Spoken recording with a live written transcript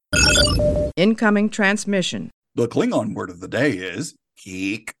Incoming transmission. The Klingon word of the day is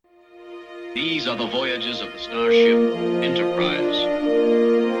geek. These are the voyages of the starship Enterprise.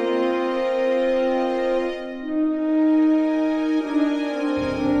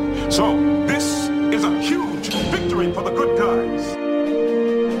 So, this is a huge victory for the good guys.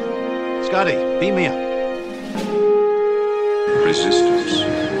 Scotty, beam me up. Resistance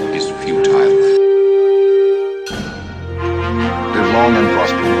is futile. Live long and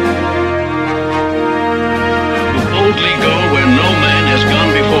prosper. Boldly go where no man has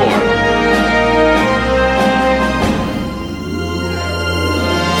gone before.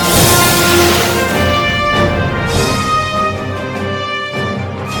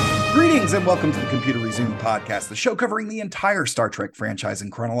 Greetings and welcome to the Computer Resumed podcast, the show covering the entire Star Trek franchise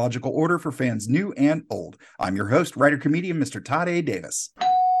in chronological order for fans new and old. I'm your host, writer-comedian Mr. Todd A. Davis.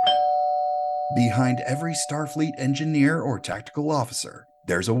 Behind every Starfleet engineer or tactical officer,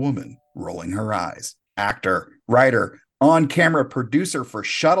 there's a woman rolling her eyes. Actor, writer, on-camera producer for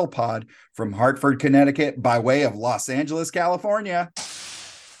Shuttlepod from Hartford, Connecticut, by way of Los Angeles, California.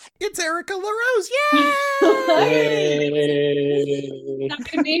 It's Erica LaRose. Yay! Happy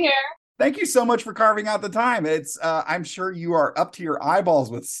to be here. Thank you so much for carving out the time. It's I'm sure you are up to your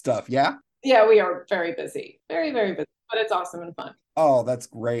eyeballs with stuff, yeah? Yeah, we are very busy. Very, very busy. But it's awesome and fun. Oh, that's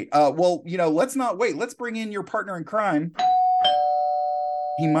great. Well, let's not wait. Let's bring in your partner in crime.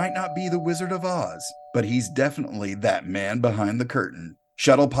 He might not be the Wizard of Oz, but he's definitely that man behind the curtain.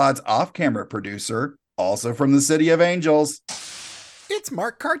 Shuttlepod's off-camera producer, also from the City of Angels. It's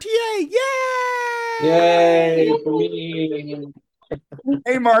Mark Cartier. Yay! Yay for me.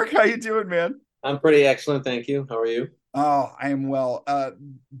 Hey, Mark, how you doing, man? I'm pretty excellent, thank you. How are you? Oh, I am well.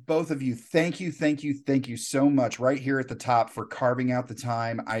 Both of you, thank you so much right here at the top for carving out the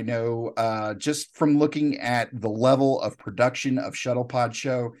time. I know just from looking at the level of production of Shuttlepod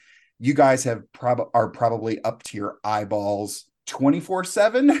Show, you guys are probably up to your eyeballs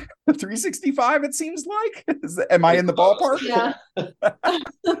 24/7, 365, it seems like. Am I in the ballpark? Yeah.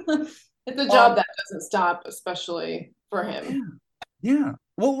 It's a job that doesn't stop, especially for him. Yeah.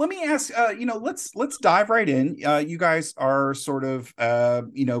 Well, let me ask, let's dive right in. You guys are sort of,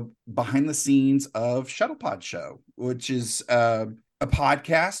 behind the scenes of Shuttlepod Show, which is a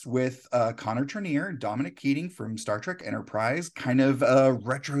podcast with Connor Trinneer and Dominic Keating from Star Trek Enterprise, kind of a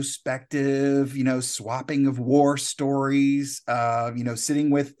retrospective, swapping of war stories, sitting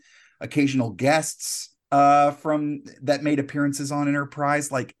with occasional guests from that made appearances on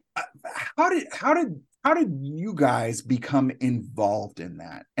Enterprise. Like, how did you guys become involved in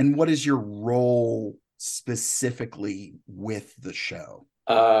that? And what is your role specifically with the show?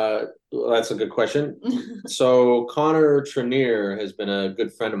 Well, that's a good question. So Connor Trinneer has been a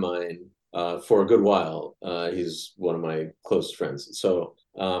good friend of mine for a good while. He's one of my closest friends. So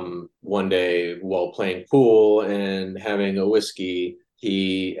one day while playing pool and having a whiskey,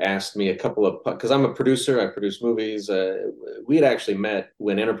 he asked me because I'm a producer, I produce movies. We had actually met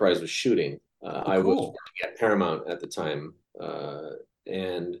when Enterprise was shooting. I was working at Paramount at the time,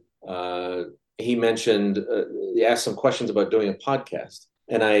 and he asked some questions about doing a podcast,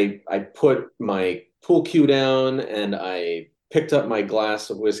 and I put my pool cue down and I picked up my glass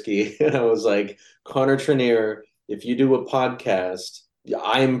of whiskey and I was like, Connor Trinneer, if you do a podcast,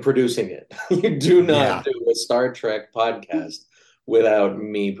 I'm producing it. You do not do a Star Trek podcast without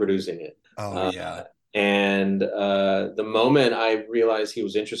me producing it. And the moment I realized he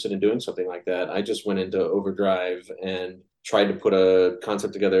was interested in doing something like that, I just went into overdrive and tried to put a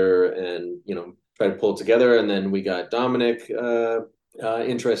concept together and, try to pull it together. And then we got Dominic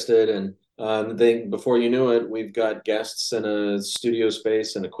interested. And before you knew it, we've got guests and a studio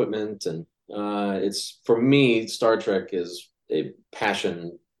space and equipment. And it's, for me, Star Trek is a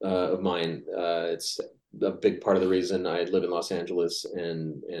passion of mine. It's a big part of the reason I live in Los Angeles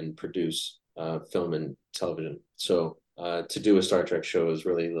and produce film and television. So to do a Star Trek show is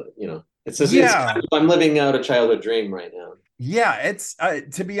really, it's kind of, I'm living out a childhood dream right now. Yeah, it's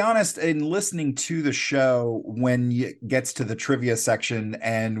to be honest, in listening to the show, when it gets to the trivia section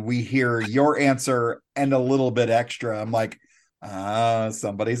and we hear your answer and a little bit extra, I'm like,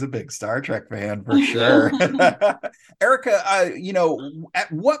 somebody's a big Star Trek fan for sure. Erica,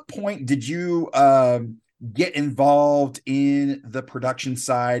 at what point did you get involved in the production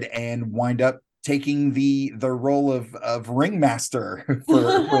side and wind up taking the role of ringmaster, for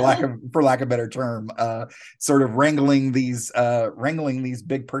lack of a better term, sort of wrangling these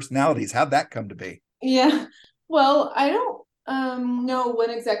big personalities? How'd that come to be? Yeah, well, I don't know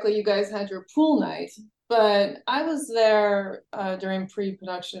when exactly you guys had your pool night, but I was there during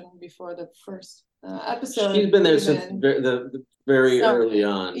pre-production before the first episode. She's been there since even. the very So, early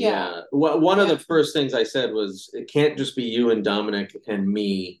on. yeah. One of Yeah. the first things I said was, it can't just be you and Dominic and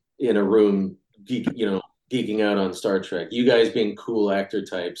me in a room, geeking out on Star Trek. You guys being cool actor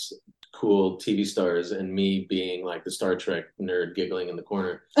types, cool TV stars, and me being like the Star Trek nerd giggling in the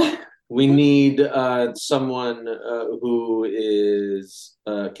corner. We need someone who is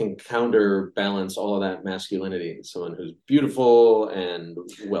can counterbalance all of that masculinity. Someone who's beautiful and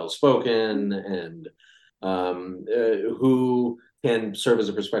well spoken, and who can serve as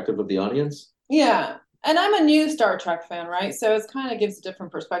a perspective of the audience. Yeah. And I'm a new Star Trek fan, right? So it kind of gives a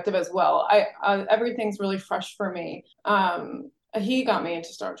different perspective as well. Everything's really fresh for me. He got me into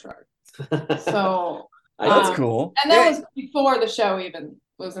Star Trek. So That's cool. And that was before the show even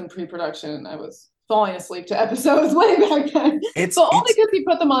was in pre-production. I was falling asleep to episodes way back then. Only because he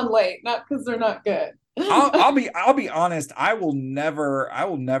put them on late, not because they're not good. I'll be honest. I will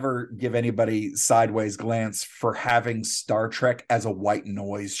never give anybody sideways glance for having Star Trek as a white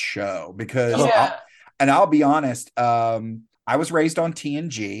noise show, because I'll be honest. I was raised on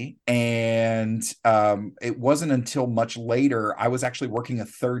TNG, and it wasn't until much later I was actually working a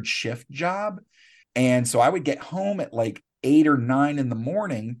third shift job, and so I would get home at like 8 or 9 in the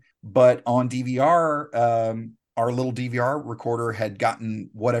morning. But on DVR, our little DVR recorder had gotten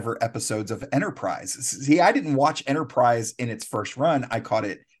whatever episodes of Enterprise. See, I didn't watch Enterprise in its first run. I caught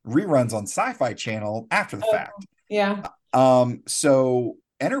it reruns on Sci-Fi Channel after the fact. Yeah. So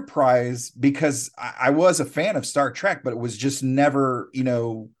Enterprise, because I was a fan of Star Trek, but it was just never,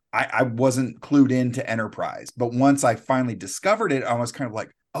 I wasn't clued into Enterprise. But once I finally discovered it, I was kind of like,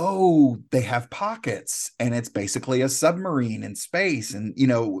 oh, they have pockets, and it's basically a submarine in space, and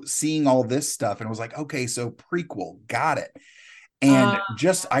seeing all this stuff, and I was like, okay, so prequel, got it. And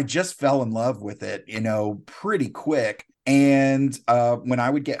I just fell in love with it, pretty quick. And when I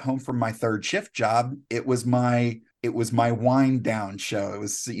would get home from my third shift job, it was my wind down show. It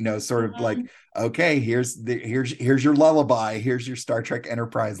was, sort of like, okay, here's your lullaby. Here's your Star Trek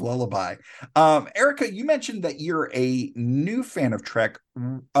Enterprise lullaby. Erica, you mentioned that you're a new fan of Trek.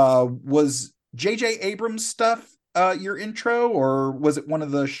 Was J.J. Abrams stuff your intro, or was it one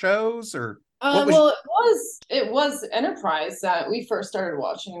of the shows, or? It was Enterprise that we first started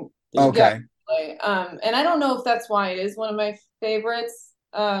watching. Okay. And I don't know if that's why it is one of my favorites.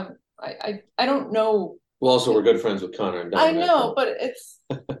 I don't know. Well, also we're good friends with Connor and Dominic. I know, but it's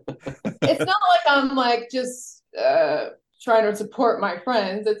not like I'm like just trying to support my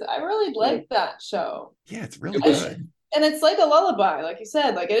friends. I really like that show. Yeah, it's really good. And it's like a lullaby, like you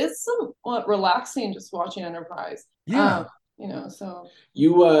said. Like, it is somewhat relaxing just watching Enterprise. Yeah. So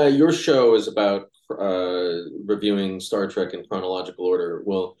your show is about reviewing Star Trek in chronological order.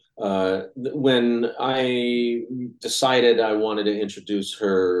 Well, when I decided I wanted to introduce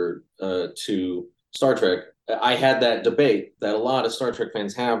her to Star Trek, I had that debate that a lot of Star Trek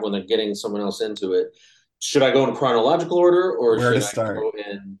fans have when they're getting someone else into it. Should I go in chronological order, or should I go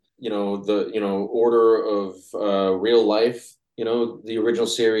in, the order of real life? The original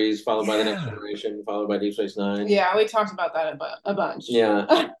series, followed by the Next Generation, followed by Deep Space Nine. Yeah, we talked about that a bunch. Yeah.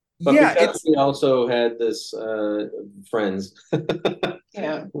 But because we also had this friends.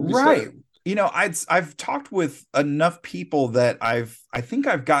 Yeah. Right. I've talked with enough people that I think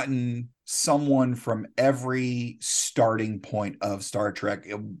I've gotten someone from every starting point of Star Trek,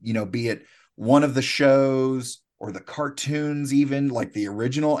 be it one of the shows or the cartoons, even like the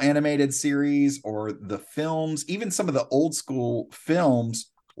original animated series, or the films, even some of the old school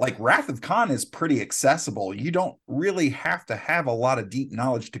films. Like Wrath of Khan is pretty accessible. You don't really have to have a lot of deep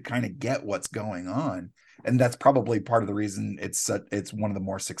knowledge to kind of get what's going on. And that's probably part of the reason it's one of the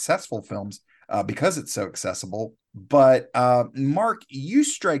more successful films, because it's so accessible. But Mark, you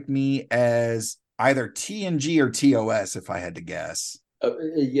strike me as either TNG or TOS, if I had to guess.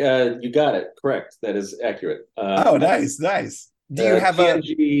 Yeah, you got it. Correct. That is accurate. Nice. Do you have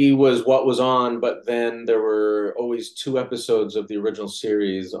TNG was what was on, but then there were always 2 episodes of the original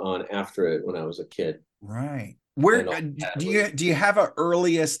series on after it when I was a kid. Right. Where do you have an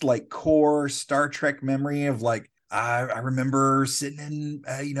earliest like core Star Trek memory of like, I remember sitting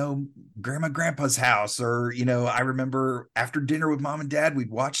in grandpa's house, or I remember after dinner with mom and dad we'd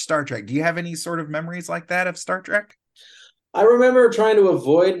watch Star Trek. Do you have any sort of memories like that of Star Trek? I remember trying to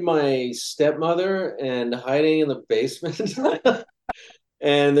avoid my stepmother and hiding in the basement.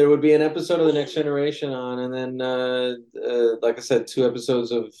 And there would be an episode of The Next Generation on, and then like I said, 2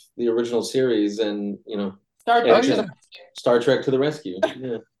 episodes of the original series, and Star Trek to the rescue.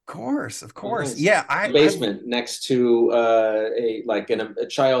 Yeah. Of course. Yeah, basement next to a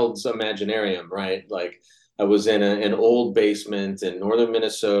child's imaginarium, right? Like I was in an old basement in northern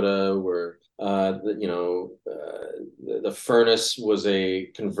Minnesota where The furnace was a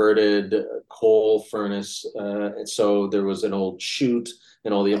converted coal furnace, and so there was an old chute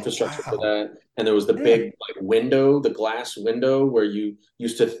and all the infrastructure for that. And there was the big window, the glass window where you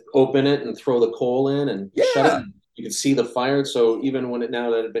used to open it and throw the coal in and shut it. You could see the fire. So even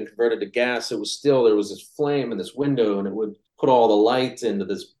now that it had been converted to gas, there was this flame in this window, and it would put all the light into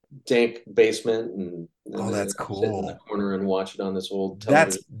this dank basement. And that's cool. Sit in the corner and watch it on this old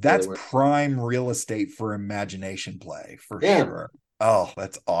television. That's prime real estate for imagination play for sure. Oh,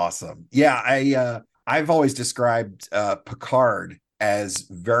 that's awesome. Yeah, I've always described Picard as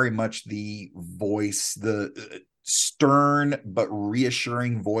very much the voice, the stern but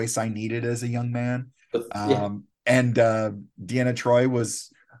reassuring voice I needed as a young man. And Deanna Troi was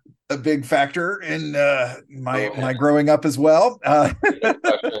a big factor in my growing up as well.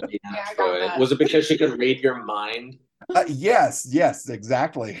 Was it because she could read your mind? Yes,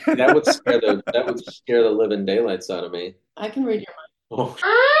 exactly. That would scare the living daylights out of me. I can read your mind.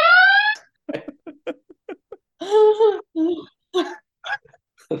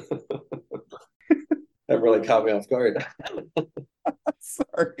 That really caught me off guard.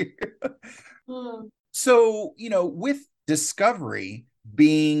 Sorry. So, with Discovery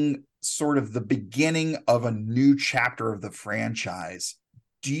being sort of the beginning of a new chapter of the franchise,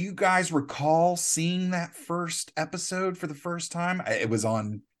 do you guys recall seeing that first episode for the first time? It was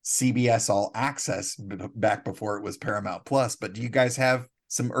on CBS All Access back before it was Paramount Plus, but do you guys have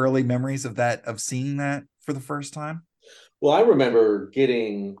some early memories of seeing that for the first time? Well, I remember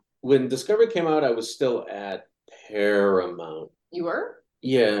when Discovery came out, I was still at Paramount. You were?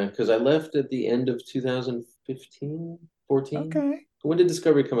 Yeah, because I left at the end of 2015, 14. Okay. When did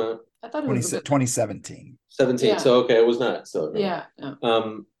Discovery come out? I thought it was 2017. 17. Yeah. So okay, it was not still. Yeah.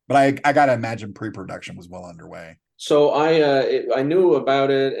 No. But I gotta imagine pre-production was well underway. So I knew about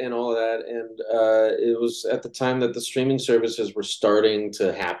it and all of that, and it was at the time that the streaming services were starting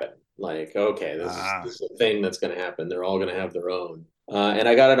to happen. Like, okay, this is a thing that's going to happen. They're all going to have their own. And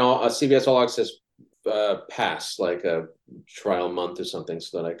I got a CBS All Access pass, like a trial month or something,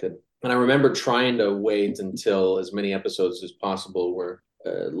 so that I could. And I remember trying to wait until as many episodes as possible were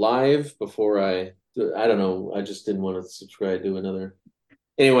live before I don't know. I just didn't want to subscribe to another.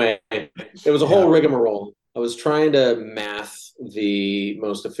 Anyway, it was a whole rigmarole. I was trying to math the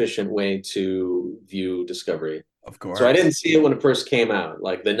most efficient way to view Discovery. Of course. So I didn't see it when it first came out,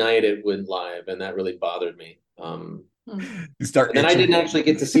 like the night it went live, and that really bothered me. You start, and then I didn't actually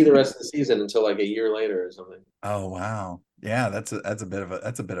get to see the rest of the season until like a year later or something. Oh wow, yeah, that's a bit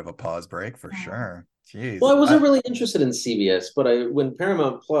of a pause break for sure. Jeez. Well, I wasn't really interested in CBS, but when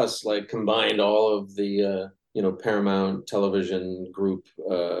Paramount Plus like combined all of the Paramount Television Group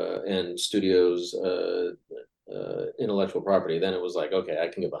and Studios intellectual property, then it was like, okay, I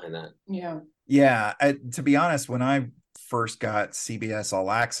can get behind that. Yeah. To be honest, when I first got CBS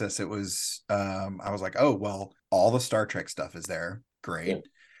All Access, it was I was like, oh well, all the Star Trek stuff is there, great. Yeah.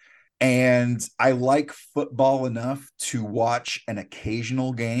 And I like football enough to watch an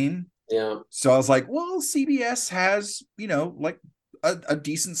occasional game. Yeah. So I was like, well, CBS has like a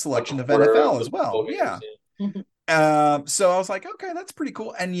decent selection of NFL as well. Yeah. So I was like, okay, that's pretty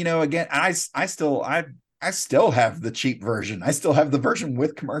cool. And again, I still have the cheap version. I still have the version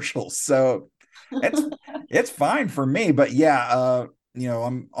with commercials. So it's fine for me. But yeah,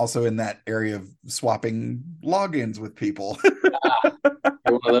 I'm also in that area of swapping logins with people.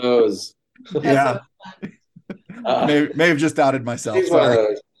 You're one of those. Yeah. May have just outed myself.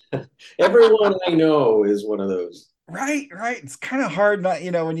 Sorry. Everyone I know is one of those. Right. It's kind of hard not,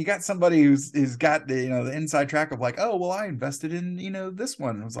 when you got somebody who's got the, the inside track of like, oh, well, I invested in, this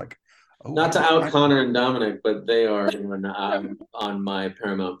one. I was like, oh, not to out Connor and Dominic, but they are on my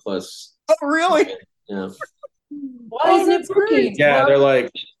Paramount Plus. Oh, really? Yeah. Why isn't it working? Yeah, they're like,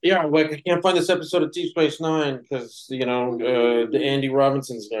 I can't find this episode of Deep Space Nine because the Andy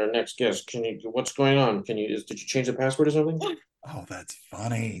Robinson's their next guest. What's going on? Did you change the password or something? Oh, that's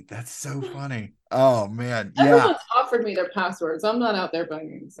funny. That's so funny. Oh man, everyone's offered me their passwords. I'm not out there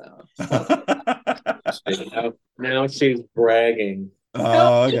bugging, so. Now she's bragging.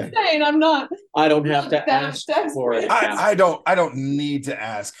 Oh, okay. Saying I'm not. I don't have to ask for it. I don't need to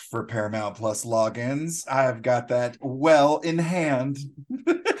ask for Paramount Plus logins. I've got that well in hand.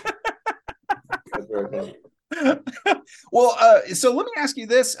 Well, so let me ask you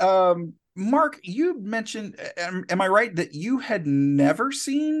this, Mark. You mentioned, am I right that you had never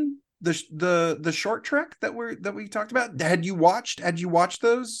seen the short trek that we talked about? Had you watched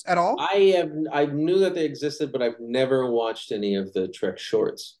those at all? I knew that they existed, but I've never watched any of the Trek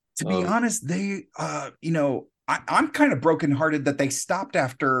shorts. To be honest, they I'm kind of brokenhearted that they stopped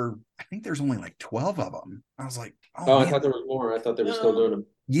after, I think there's only like 12 of them. I was like, Oh, I man. thought there was more. I thought they were still doing them.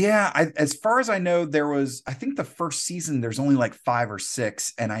 Yeah, as far as I know, I think the first season, there's only like 5 or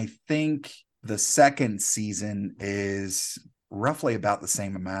 6. And I think the second season is roughly about the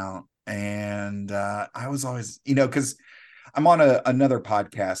same amount. And I was always, because I'm on another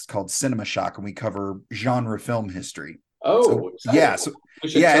podcast called Cinema Shock, and we cover genre film history. Oh, so, yeah. So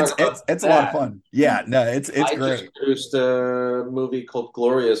yeah, it's a lot of fun. Yeah, no, it's I great. just produced a movie called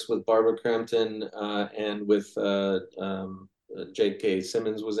Glorious with Barbara Crampton and with J.K.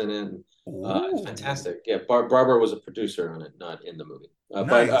 Simmons was in it. It's fantastic. Yeah, Barbara was a producer on it, not in the movie. Nice.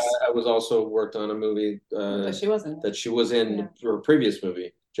 But I was also worked on a movie that she was in her previous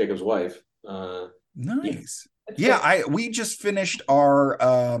movie, Jacob's Wife. Nice. Yeah, we just finished our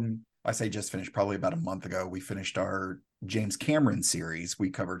I say just finished, probably about a month ago. We finished our James Cameron series.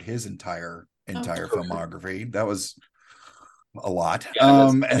 We covered his entire filmography. That was a lot.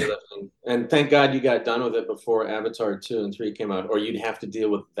 Yeah, and thank God you got done with it before Avatar 2 and 3 came out, or you'd have to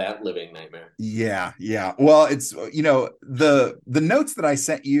deal with that living nightmare. Yeah. Well, it's the notes that I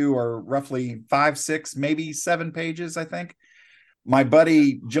sent you are roughly 5, 6, maybe 7 pages, I think. My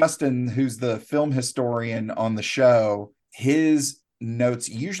buddy Justin, who's the film historian on the show, his notes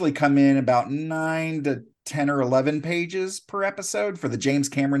usually come in about 9 to 10 or 11 pages per episode. For the James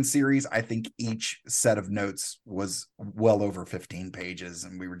Cameron series, I think each set of notes was well over 15 pages,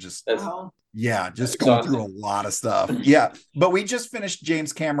 and we were just going through a lot of stuff. Yeah, but we just finished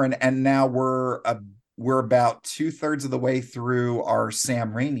James Cameron, and now we're about 2/3 of the way through our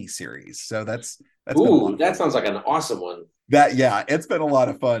Sam Raimi series. So that's that sounds like an awesome one. It's been a lot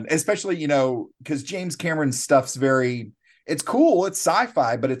of fun, especially because James Cameron's stuff's it's cool, it's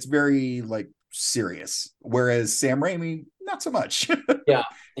sci-fi, but it's very like serious, whereas Sam Raimi not so much. Yeah,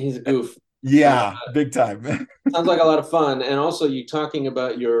 he's a goof. Yeah, big time. Sounds like a lot of fun. And also, you talking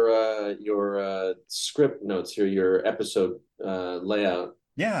about your script notes here, your episode layout.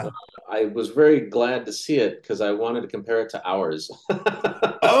 Yeah, I was very glad to see it because I wanted to compare it to ours.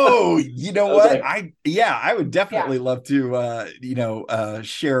 Oh, you know what? I would definitely love to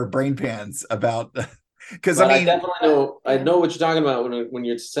share brain pans about. Because I definitely know what you're talking about when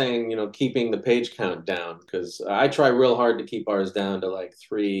you're saying keeping the page count down, because I try real hard to keep ours down to like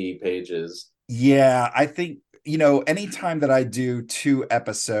 3 pages. Yeah, I think anytime that I do 2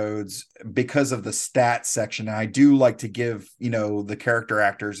 episodes, because of the stats section, I do like to give the character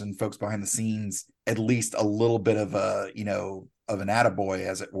actors and folks behind the scenes at least a little bit of a of an attaboy,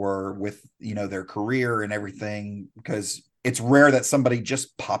 as it were, with their career and everything, because it's rare that somebody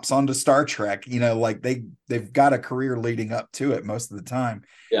just pops onto Star Trek, like they've got a career leading up to it most of the time.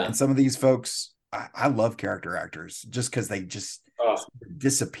 Yeah. And some of these folks, I love character actors just because they just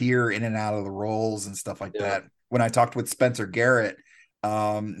disappear in and out of the roles and stuff like that. When I talked with Spencer Garrett,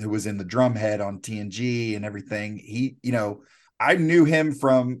 who was in the Drumhead on TNG and everything, he, I knew him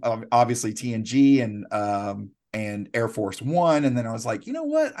from obviously TNG and Air Force One, and then I was like, you know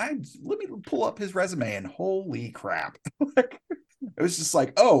what? Let me pull up his resume, and holy crap! It was just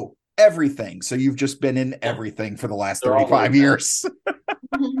like, oh, everything. So you've just been in everything for the last 35 years.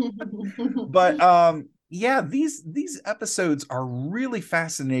 But these episodes are really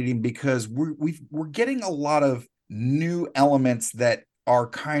fascinating because we're getting a lot of new elements that are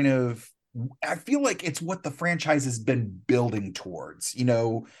kind of, I feel like it's what the franchise has been building towards,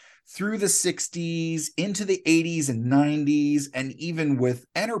 through the 60s into the 80s and 90s, and even with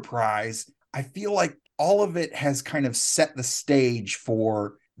Enterprise. I feel like all of it has kind of set the stage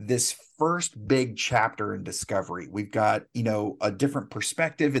for this first big chapter in Discovery. We've got, a different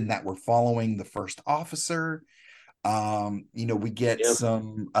perspective in that we're following the first officer. We get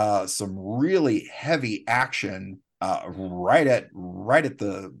some really heavy action right at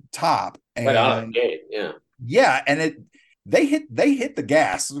the top, and right out of the gate. Yeah, and they hit the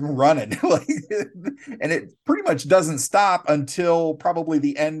gas running, and it pretty much doesn't stop until probably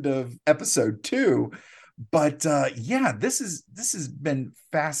the end of episode 2. But this has been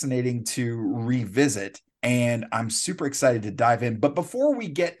fascinating to revisit, and I'm super excited to dive in. But before we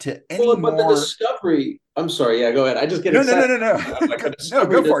get to any more, the Discovery. I'm sorry. Yeah, go ahead. I just get excited. No. No,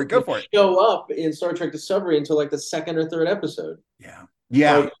 go for it. Show up in Star Trek Discovery until like the 2nd or 3rd episode.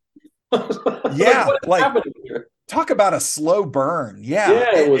 Yeah. What's happening here? Talk about a slow burn.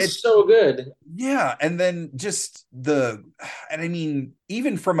 Yeah, it was so good. Yeah, and then just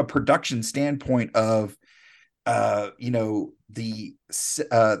even from a production standpoint of the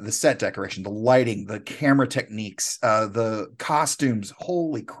set decoration, the lighting, the camera techniques, the costumes.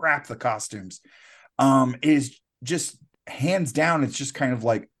 Holy crap, the costumes is just hands down. It's just kind of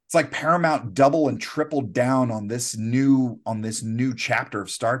like Paramount double and tripled down on this new chapter of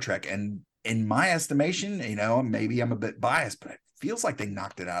Star Trek. And in my estimation, maybe I'm a bit biased, but it feels like they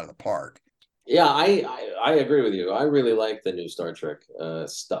knocked it out of the park. Yeah, I agree with you. I really like the new Star Trek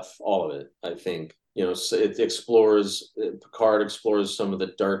stuff, all of it. I think, it explores, Picard explores some of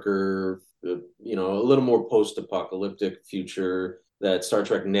the darker, a little more post-apocalyptic future that Star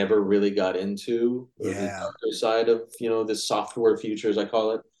Trek never really got into. The darker side of, the software future, as I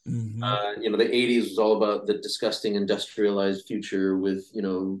call it. Mm-hmm. The 80s was all about the disgusting industrialized future with,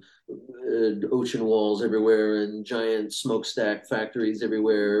 ocean walls everywhere and giant smokestack factories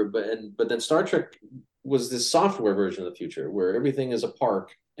everywhere. But then Star Trek was this software version of the future where everything is a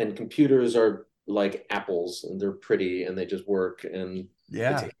park and computers are like apples and they're pretty and they just work and they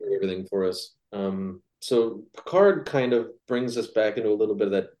take care of everything for us. So Picard kind of brings us back into a little bit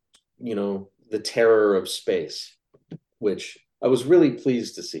of that, the terror of space, which I was really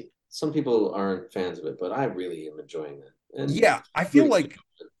pleased to see. Some people aren't fans of it, but I really am enjoying it. And I feel like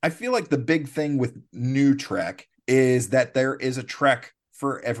the big thing with new Trek is that there is a Trek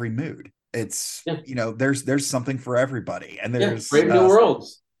for every mood. It's there's something for everybody, and there's Brave New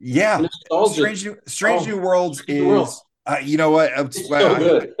Worlds. Yeah, Strange New Worlds is you know what? It's so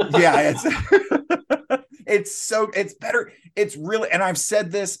good. It's better. It's really, and I've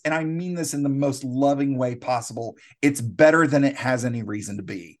said this, and I mean this in the most loving way possible. It's better than it has any reason to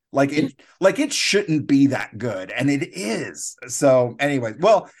be. It shouldn't be that good, and it is. So, anyway,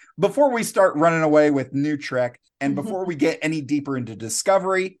 well, before we start running away with new Trek, and before we get any deeper into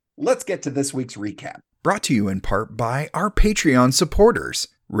Discovery, let's get to this week's recap. Brought to you in part by our Patreon supporters: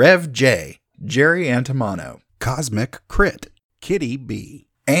 Rev J, Jerry Antimano, Cosmic Crit, Kitty B,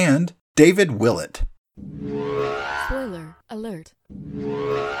 and David Willett. Spoiler alert.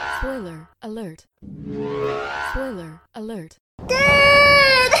 Spoiler alert. Spoiler alert.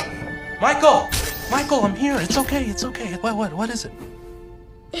 Dad! Michael, I'm here. It's okay. What is it?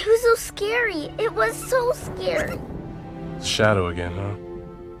 It was so scary. It was so scary. Shadow again, huh?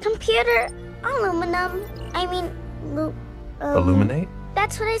 Computer aluminum. Illuminate?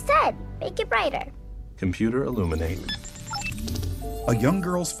 That's what I said. Make it brighter. Computer illuminate. A young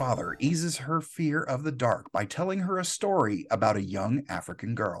girl's father eases her fear of the dark by telling her a story about a young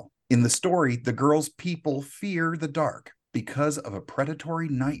African girl. In the story, the girl's people fear the dark because of a predatory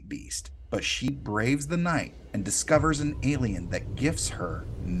night beast, but she braves the night and discovers an alien that gifts her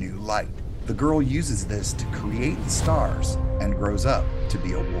new light. The girl uses this to create the stars and grows up to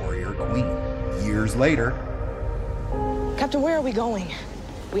be a warrior queen. Years later, Captain, where are we going?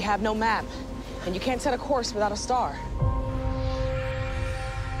 We have no map, and you can't set a course without a star.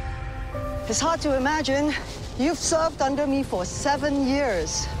 It's hard to imagine. You've served under me for 7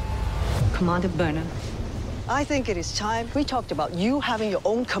 years. Commander Burnham. I think it is time we talked about you having your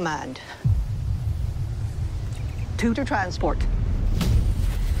own command. 2 to transport.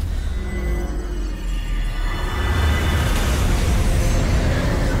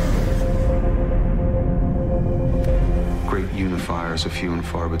 Great unifiers are few and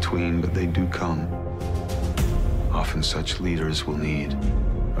far between, but they do come. Often such leaders will need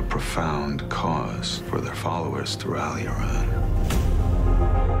a profound cause for their followers to rally around.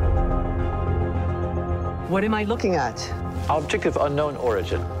 What am I looking at? Object of unknown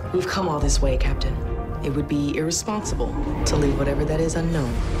origin. We've come all this way, Captain. It would be irresponsible to leave whatever that is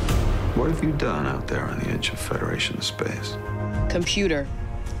unknown. What have you done out there on the edge of Federation space? Computer.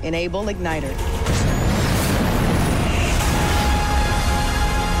 Enable igniter.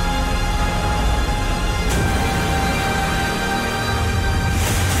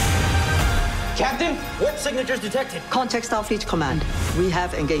 Captain, what signatures detected? Contact Starfleet Command. We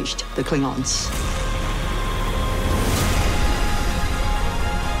have engaged the Klingons.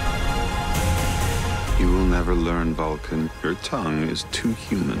 You will never learn, Vulcan. Your tongue is too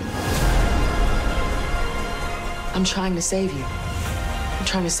human. I'm trying to save you. I'm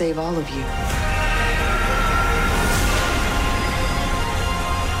trying to save all of you.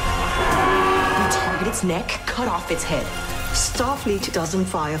 We target its neck, cut off its head. Starfleet doesn't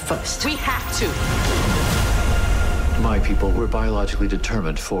fire first. We have to. My people were biologically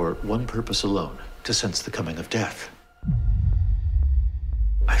determined for one purpose alone, to sense the coming of death.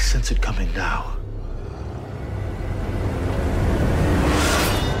 I sense it coming now.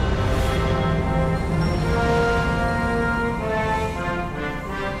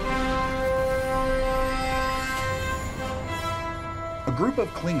 a group of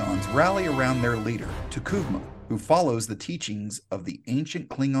Klingons rally around their leader, T'Kuvma, who follows the teachings of the ancient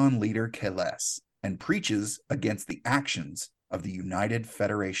Klingon leader Kahless and preaches against the actions of the United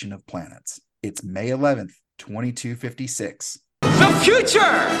Federation of Planets. It's May 11th, 2256. The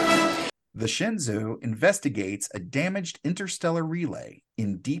future! The Shenzhou investigates a damaged interstellar relay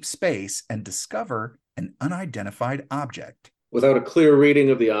in deep space and discover an unidentified object. Without a clear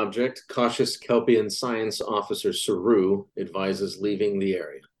reading of the object, cautious Kelpian science officer Saru advises leaving the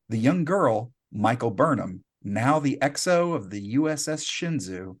area. The young girl, Michael Burnham, now the XO of the USS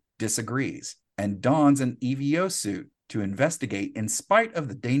Shenzhou, disagrees and dons an EVO suit to investigate in spite of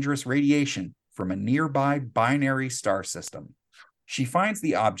the dangerous radiation from a nearby binary star system. She finds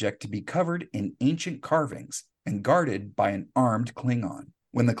the object to be covered in ancient carvings and guarded by an armed Klingon.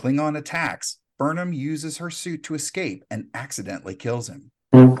 When the Klingon attacks, Burnham uses her suit to escape and accidentally kills him.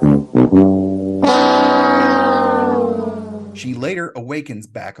 She later awakens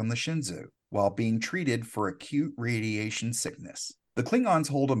back on the Shenzhou while being treated for acute radiation sickness. The Klingons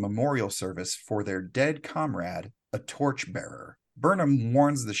hold a memorial service for their dead comrade, a torchbearer. Burnham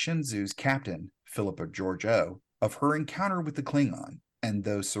warns the Shenzhou's captain, Philippa Georgiou, of her encounter with the Klingon, and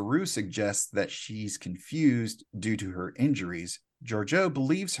though Saru suggests that she's confused due to her injuries, Georgiou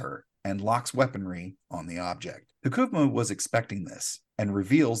believes her and locks weaponry on the object. T'Kuvma was expecting this and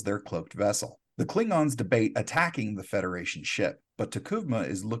reveals their cloaked vessel. The Klingons debate attacking the Federation ship, but T'Kuvma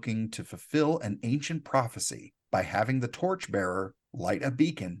is looking to fulfill an ancient prophecy by having the torchbearer light a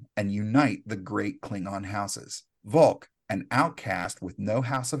beacon and unite the great Klingon houses. Volk, an outcast with no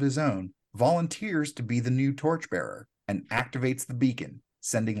house of his own, volunteers to be the new torchbearer and activates the beacon,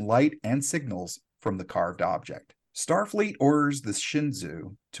 sending light and signals from the carved object. Starfleet orders the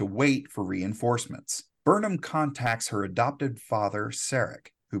Shenzhou to wait for reinforcements. Burnham contacts her adopted father, Sarek,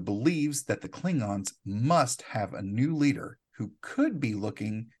 who believes that the Klingons must have a new leader who could be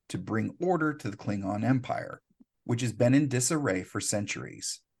looking to bring order to the Klingon Empire, which has been in disarray for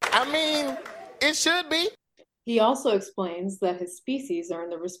centuries. I mean, it should be. He also explains that his species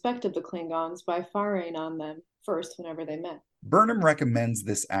earned the respect of the Klingons by firing on them first whenever they met. Burnham recommends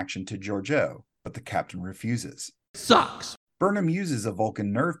this action to Georgiou, but the captain refuses. Sucks. Burnham uses a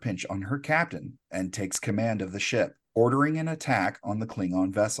Vulcan nerve pinch on her captain and takes command of the ship, ordering an attack on the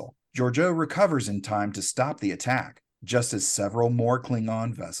Klingon vessel. Georgiou recovers in time to stop the attack, just as several more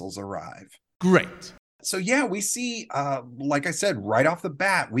Klingon vessels arrive. Great. So yeah, we see, like I said, right off the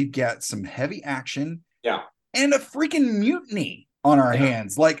bat, we've got some heavy action. Yeah. And a freaking mutiny on our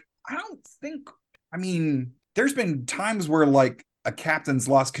hands. Like, I mean, there's been times where like a captain's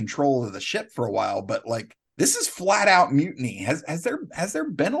lost control of the ship for a while, but like this is flat out mutiny. Has there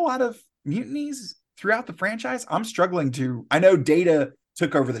been a lot of mutinies throughout the franchise? I'm struggling to. I know Data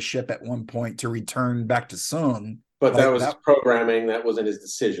took over the ship at one point to return back to Sung. But that was his programming. That wasn't his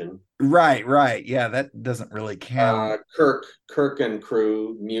decision. Right. Yeah, that doesn't really count. Kirk and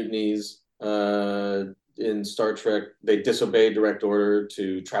crew mutinies in Star Trek. They disobeyed direct order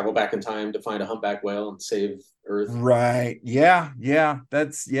to travel back in time to find a humpback whale and save Earth. Right. Yeah.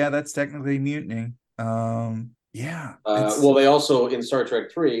 That's technically mutiny. Yeah. Well, they also in Star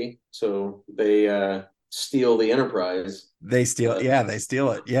Trek 3, so they steal the Enterprise. They steal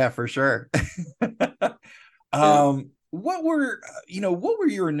it. Yeah, for sure. What were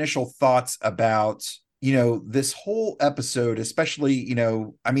your initial thoughts about, this whole episode, especially,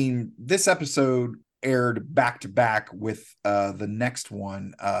 this episode aired back to back with the next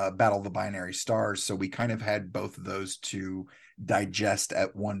one, Battle of the Binary Stars. So we kind of had both of those to digest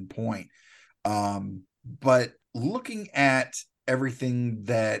at one point. But looking at everything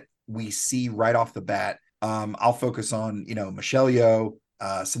that we see right off the bat, I'll focus on, Michelle Yeoh,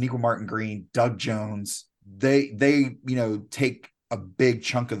 Sonequa Martin Green, Doug Jones. They take a big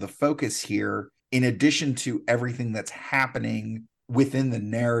chunk of the focus here, in addition to everything that's happening within the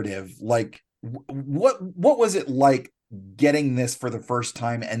narrative. Like, what was it like getting this for the first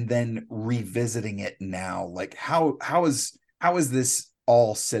time and then revisiting it now? Like, how is this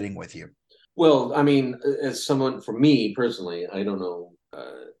all sitting with you? Well, I mean, as someone, for me personally, I don't know.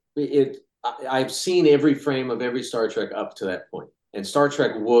 I've seen every frame of every Star Trek up to that point, and Star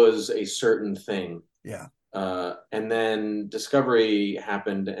Trek was a certain thing. Yeah. And then Discovery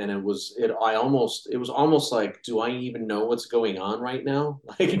happened, and it was almost like, do I even know what's going on right now?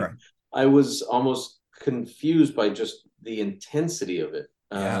 Like, right. I was almost confused by just the intensity of it.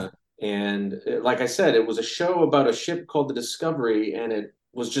 Yeah. And like I said, it was a show about a ship called the Discovery, and it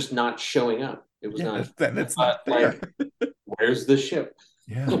was just not showing up. It was It's not there. Like, where's the ship?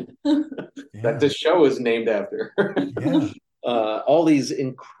 Yeah. That the show is named after. Yeah. All these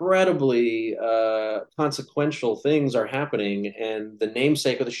incredibly consequential things are happening, and the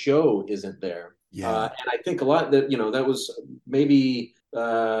namesake of the show isn't there. Yeah. And I think a lot that, that was maybe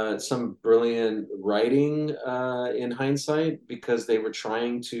some brilliant writing in hindsight, because they were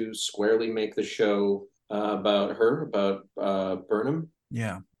trying to squarely make the show about her, about Burnham.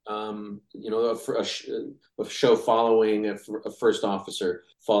 Yeah. A show following a first officer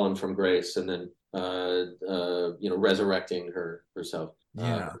fallen from grace and then resurrecting herself.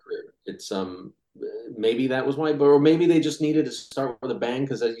 Yeah. It's maybe that was why, or maybe they just needed to start with a bang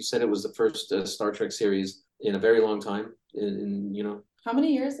because, as you said, it was the first Star Trek series in a very long time. How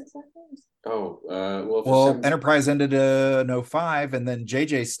many years exactly? Well, Enterprise ended in 2005, and then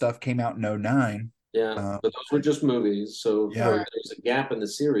JJ's stuff came out in 2009. Yeah, but those were just movies. So yeah. There's a gap in the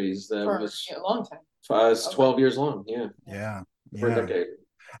series that was a long time. It's 12 years long. Yeah. Yeah. For a decade.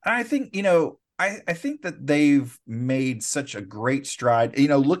 And I think, I think that they've made such a great stride,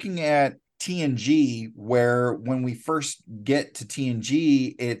 looking at TNG, where when we first get to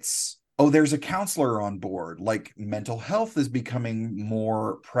TNG, it's, there's a counselor on board. Like, mental health is becoming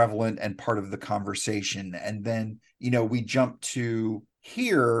more prevalent and part of the conversation. And then, we jump to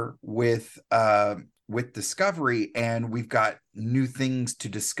here with Discovery, and we've got new things to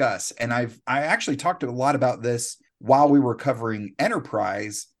discuss. And I actually talked a lot about this while we were covering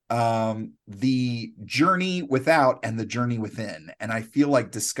Enterprise, the journey without and the journey within. And I feel like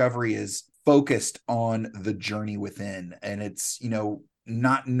Discovery is focused on the journey within, and it's,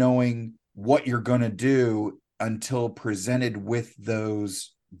 not knowing what you're going to do until presented with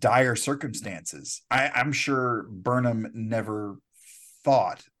those dire circumstances. I'm sure Burnham never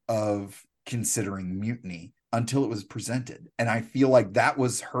thought of considering mutiny until it was presented. And I feel like that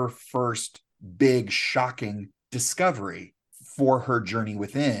was her first big shocking discovery for her journey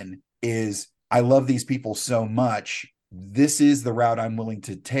within is, I love these people so much. This is the route I'm willing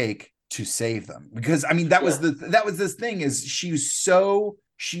to take to save them. Because that was this thing, is she was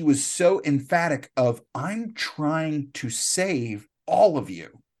so emphatic of, I'm trying to save all of you.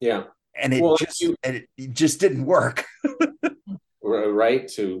 Yeah. And it just didn't work. Right.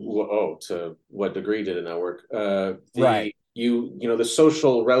 To what degree did it not work? Right. The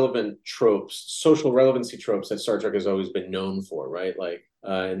social relevancy tropes that Star Trek has always been known for, right? Like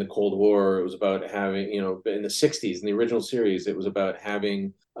in the Cold War, it was about having, in the 60s, in the original series, it was about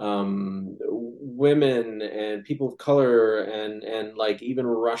having women and people of color and like even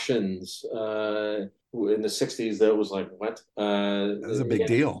Russians in the 60s. That was like, what? That was a big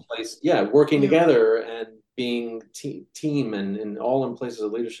deal. Working together and being team and all in places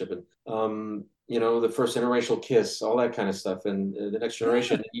of leadership, and the first interracial kiss, all that kind of stuff. And the Next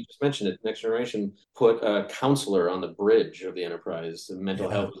Generation, you just mentioned it, Next Generation put a counselor on the bridge of the Enterprise. Mental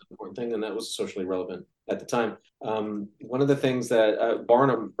health was an important thing, and that was socially relevant at the time. One of the things that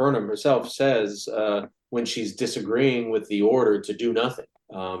Burnham herself says when she's disagreeing with the order to do nothing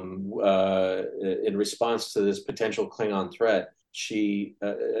in response to this potential Klingon threat, she,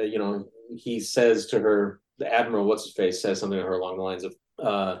 he says to her, the Admiral, what's his face, says something to her along the lines of,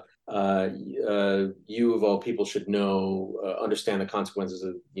 you of all people should understand the consequences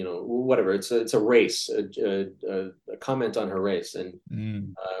of, whatever. It's a race, a comment on her race, and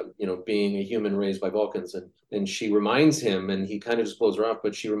being a human raised by Vulcans, and she reminds him, and he kind of just blows her off,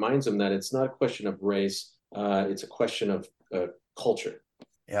 but she reminds him that it's not a question of race, it's a question of culture.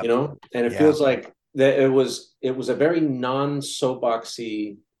 Yep. And it feels like that it was a very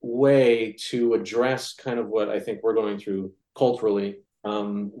non-soapboxy way to address kind of what I think we're going through culturally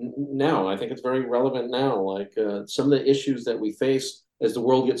now. I think it's very relevant now. Like some of the issues that we face as the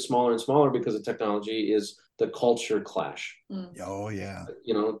world gets smaller and smaller because of technology is the culture clash. Oh yeah.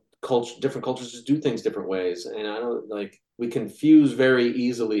 Different cultures just do things different ways, and I don't we confuse very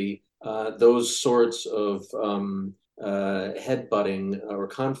easily those sorts of headbutting or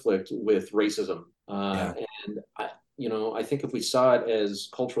conflict with racism. And I think if we saw it as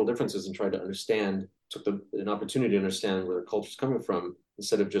cultural differences and tried to took an opportunity to understand where the culture's coming from,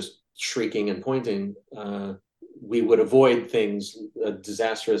 instead of just shrieking and pointing, we would avoid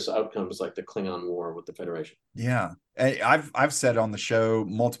disastrous outcomes like the Klingon War with the Federation. Yeah. I've said on the show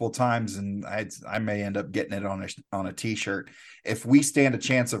multiple times, and I may end up getting it on a t-shirt. If we stand a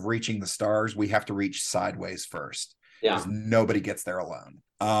chance of reaching the stars, we have to reach sideways first. Yeah. Because nobody gets there alone.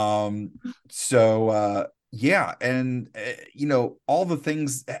 Yeah. And, all the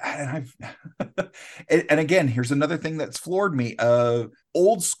things, and and again, here's another thing that's floored me,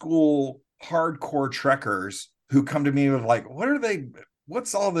 old school hardcore Trekkers who come to me with like,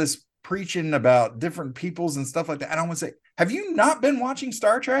 what's all this preaching about different peoples and stuff like that? And I want to say, have you not been watching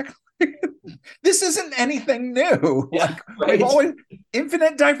Star Trek? This isn't anything new. Yeah, we've always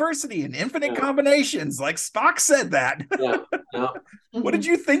infinite diversity and infinite combinations. Like Spock said that. Yeah. What did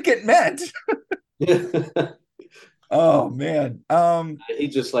you think it meant? Oh man. He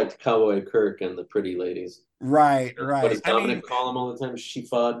just liked Cowboy Kirk and the pretty ladies. Right. What does Dominic call them all the time?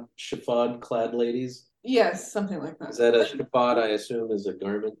 Chiffon clad ladies. Yes, something like that. Is that a chiffon? I assume is a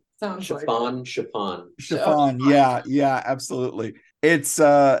garment. Sounds Chiffon. Chiffon. Yeah, absolutely. It's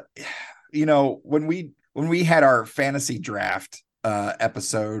when we had our fantasy draft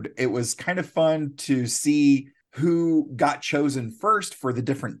episode, it was kind of fun to see who got chosen first for the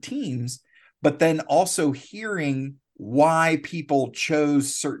different teams, but then also hearing why people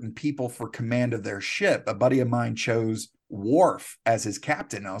chose certain people for command of their ship. A buddy of mine chose Worf as his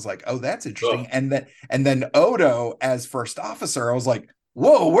captain. I was like, oh, that's interesting. Oh. And then Odo as first officer. I was like,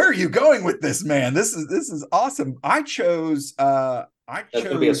 whoa, where are you going with this, man? This is awesome. I chose That's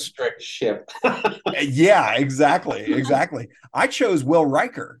gonna be a strict ship. Yeah, exactly. I chose Will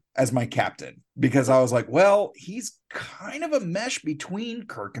Riker as my captain because I was like, well, he's kind of a mesh between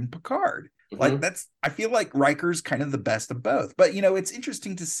Kirk and Picard. Like I feel like Riker's kind of the best of both. But it's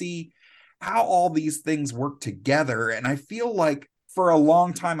interesting to see how all these things work together. And I feel like for a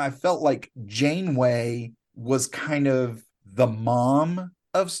long time, I felt like Janeway was kind of the mom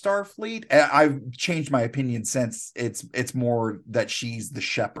of Starfleet. I've changed my opinion since. It's more that she's the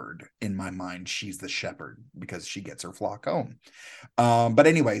shepherd in my mind. She's the shepherd because she gets her flock home. But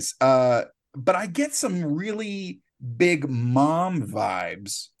anyways, but I get some really big mom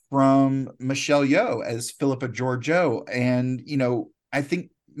vibes from Michelle Yeoh as Philippa Georgiou. And, I think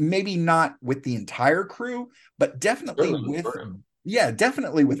maybe not with the entire crew, but definitely with Burnham. Yeah,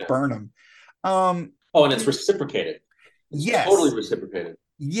 definitely with Burnham. And it's reciprocated. Yes. Totally reciprocated.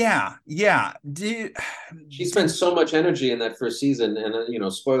 Yeah. She spends so much energy in that first season,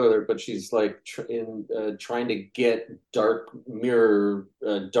 and spoiler alert, but she's like trying to get dark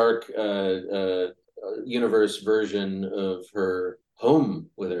universe version of her home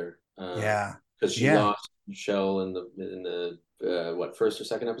with her. Because she lost Michelle in the first or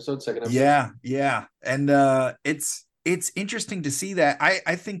second episode? Yeah. And it's interesting to see that.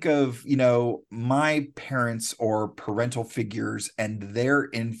 I think of, my parents or parental figures and their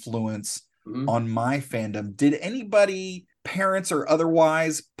influence on my fandom. Did anybody, parents or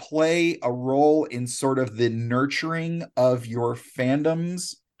otherwise, play a role in sort of the nurturing of your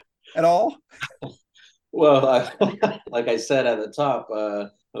fandoms at all? Well, like I said at the top, I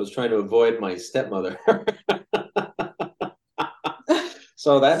was trying to avoid my stepmother.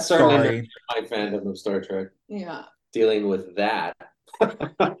 So that's certainly my fandom of Star Trek. Yeah. Dealing with that.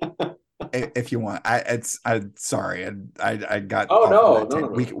 If you want, I'm sorry. I got. Oh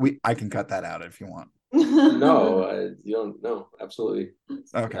no. I can cut that out if you want. No, you don't. No, absolutely.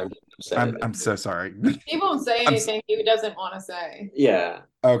 Okay. I'm so sorry. He won't say anything he doesn't want to say. Yeah.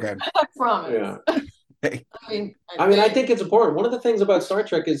 Okay. I promise. Yeah. I think it's important. One of the things about Star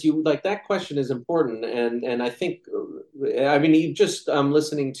Trek is that question is important, and I think, you just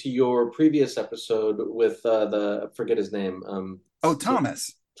listening to your previous episode with I forget his name.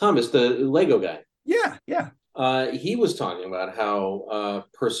 Thomas. Thomas, the Lego guy. Yeah. He was talking about how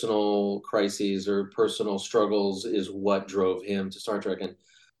personal crises or personal struggles is what drove him to Star Trek, and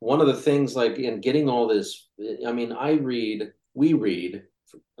one of the things in getting all this. We read.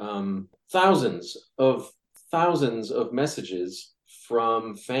 Thousands of messages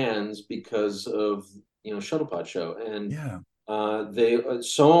from fans because of Shuttlepod Show, and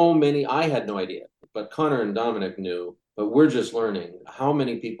so many. I had no idea, but Connor and Dominic knew. But we're just learning how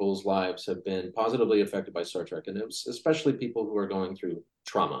many people's lives have been positively affected by Star Trek, and it was especially people who are going through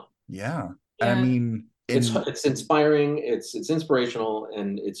trauma. Yeah. It's inspiring, it's inspirational,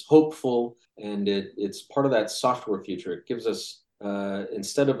 and it's hopeful, and it's part of that software future. It gives us.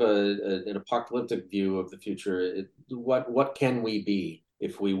 Instead of an apocalyptic view of the future, what can we be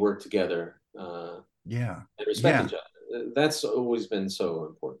if we work together? And respect each other. That's always been so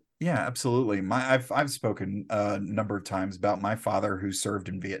important. Yeah, absolutely. I've spoken a number of times about my father who served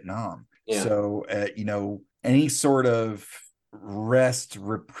in Vietnam. Yeah. So any sort of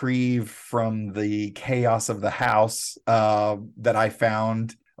reprieve from the chaos of the house that I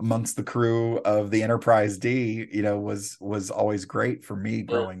found amongst the crew of the Enterprise D, was always great for me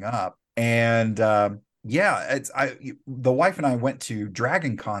growing up. And the wife and I went to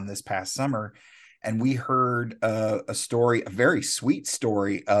Dragon Con this past summer, and we heard a very sweet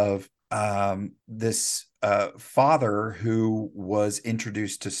story of this father who was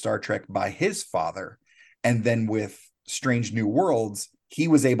introduced to Star Trek by his father. And then with Strange New Worlds, he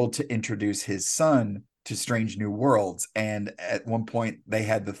was able to introduce his son to Strange New Worlds, and at one point they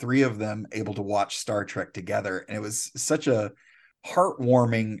had the three of them able to watch Star Trek together, and it was such a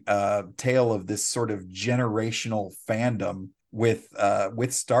heartwarming tale of this sort of generational fandom with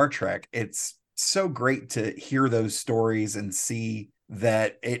Star Trek. It's so great to hear those stories and see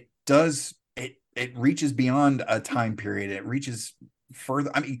that it reaches beyond a time period. It reaches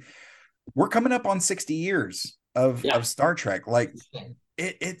further. we're coming up on 60 years of Star Trek. Like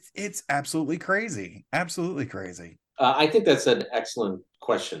it's absolutely crazy. Absolutely crazy. I think that's an excellent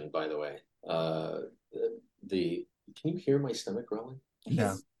question, by the way. Can you hear my stomach growling?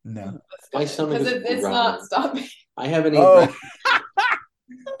 No. My stomach is it's growling. not stopping. I haven't eaten.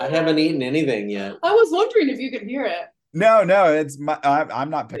 I haven't eaten anything yet. I was wondering if you could hear it. No, it's I'm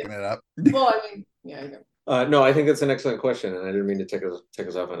not picking it up. Well, I mean, yeah, you go. No, I think that's an excellent question, and I didn't mean to take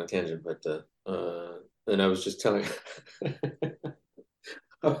us off on a tangent, but and I was just telling.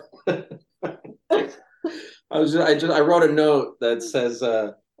 I wrote a note that says,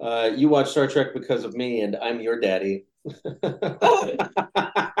 "You watch Star Trek because of me, and I'm your daddy."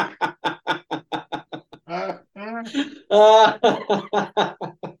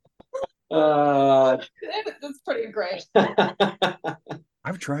 That's pretty great.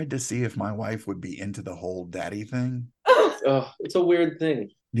 I've tried to see if my wife would be into the whole daddy thing. Oh, it's a weird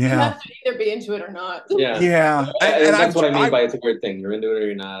thing. You Yeah. have to either be into it or not. Yeah. And that's what I mean by it's a weird thing. You're into it or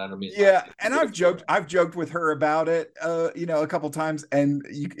you're not. I don't mean. Yeah, and I've joked with her about it, a couple times, and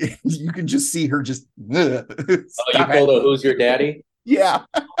you can just see her just. You pulled a "Who's your daddy"? Yeah.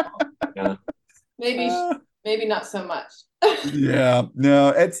 Yeah. Maybe not so much. Yeah, no,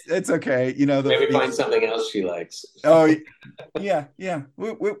 it's okay. Maybe find something else she likes. Oh, yeah.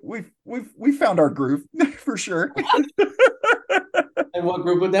 We found our groove for sure. And what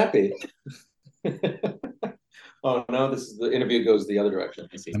group would that be? Oh no, the interview goes the other direction.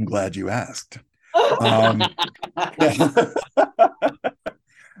 I see. I'm glad you asked.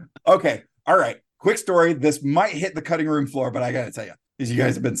 Okay, all right. Quick story. This might hit the cutting room floor, but I gotta tell you, because you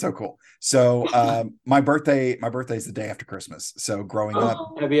guys have been so cool. So my birthday is the day after Christmas. So growing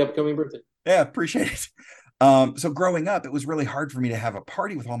up, happy upcoming birthday. Yeah, appreciate it. So growing up, it was really hard for me to have a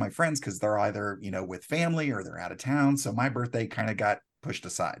party with all my friends because they're either, with family or they're out of town. So my birthday kind of got pushed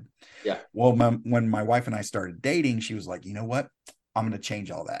aside. Yeah. Well, when my wife and I started dating, she was like, you know what? I'm going to change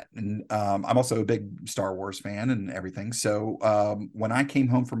all that. And I'm also a big Star Wars fan and everything. So when I came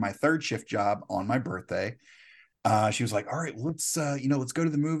home from my third shift job on my birthday, she was like, all right, let's go to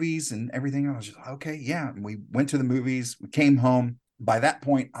the movies and everything. I was just, okay, yeah. And we went to the movies. We came home. By that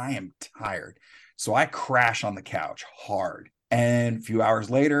point, I am tired. So I crash on the couch hard. And a few hours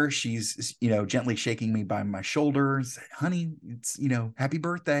later, she's, gently shaking me by my shoulder and said, honey, it's, happy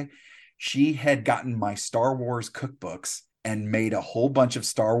birthday. She had gotten my Star Wars cookbooks and made a whole bunch of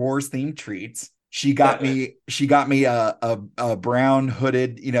Star Wars themed treats. She got me a brown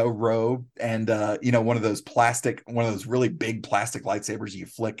hooded, robe and, one of those really big plastic lightsabers you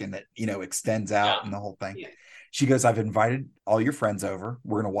flick and it, extends out and the whole thing. Yeah. She goes, I've invited all your friends over.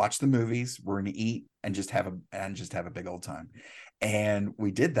 We're going to watch the movies. We're going to eat and just have a big old time. And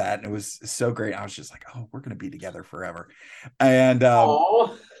we did that. And it was so great. I was just like, oh, we're going to be together forever. And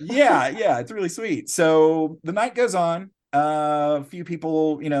yeah, it's really sweet. So the night goes on. A few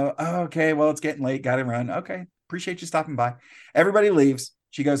people, okay, well, it's getting late. Got to run. Okay. Appreciate you stopping by. Everybody leaves.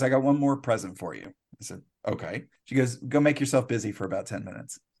 She goes, I got one more present for you. I said, okay. She goes, go make yourself busy for about 10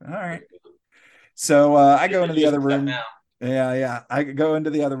 minutes. All right. So I go into the other room. Yeah. I go into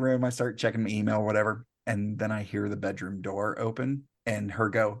the other room. I start checking my email or whatever. And then I hear the bedroom door open and her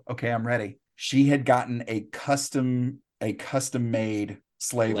go, okay, I'm ready. She had gotten a custom made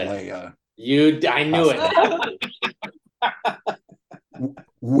slave Leia. I knew it.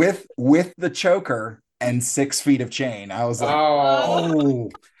 with the choker and 6 feet of chain. I was like, oh,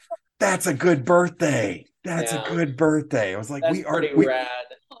 that's a good birthday. That's a good birthday. I was like, we are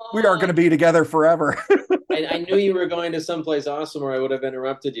going to be together forever. I knew you were going to someplace awesome or I would have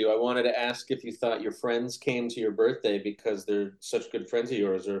interrupted you. I wanted to ask if you thought your friends came to your birthday because they're such good friends of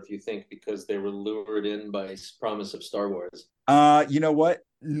yours, or if you think because they were lured in by promise of Star Wars. You know what?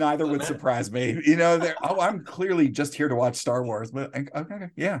 Neither would surprise me. I'm clearly just here to watch Star Wars, but okay,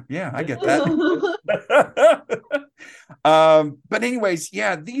 yeah, I get that. But anyways,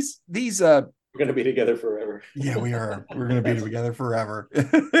 yeah, these we're gonna be together forever. Yeah, we are. We're gonna be together forever.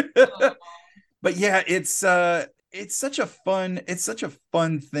 But yeah, it's such a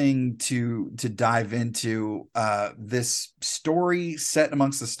fun thing to dive into, this story set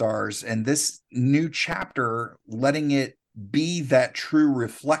amongst the stars and this new chapter, letting it be that true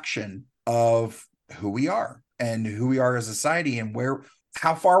reflection of who we are and who we are as a society and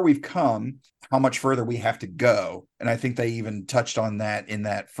how far we've come, how much further we have to go. And I think they even touched on that in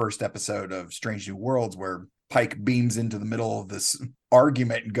that first episode of Strange New Worlds, where Pike beams into the middle of this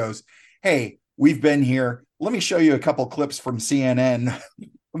argument and goes, hey, we've been here. Let me show you a couple clips from CNN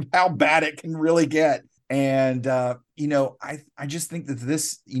of how bad it can really get. And, I just think that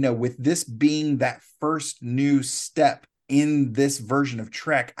this, with this being that first new step in this version of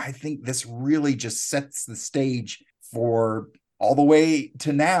Trek, I think this really just sets the stage for all the way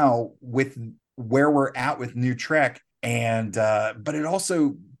to now with where we're at with New Trek. And but it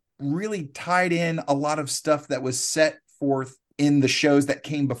also really tied in a lot of stuff that was set forth in the shows that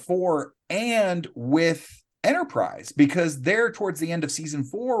came before and with Enterprise, because there towards the end of season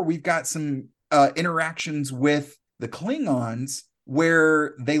 4, we've got some interactions with the Klingons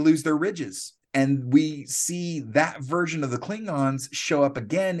where they lose their ridges. And we see that version of the Klingons show up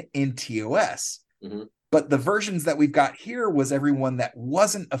again in TOS. Mm-hmm. But the versions that we've got here was everyone that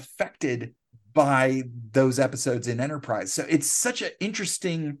wasn't affected by those episodes in Enterprise. So it's such an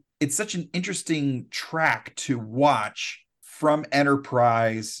interesting track to watch from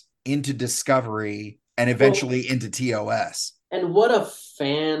Enterprise into Discovery and eventually into TOS. And what a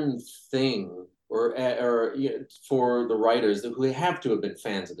fan thing, or for the writers who have to have been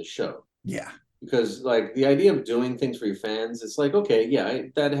fans of the show. Yeah. Because like the idea of doing things for your fans, it's like, okay, yeah,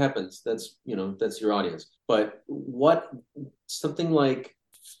 that happens. That's your audience. But something like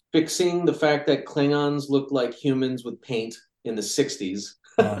fixing the fact that Klingons look like humans with paint in the 60s.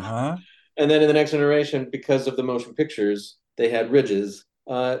 Uh-huh. And then in the Next Generation, because of the motion pictures, they had ridges.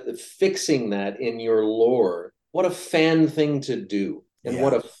 Fixing that in your lore, what a fan thing to do. And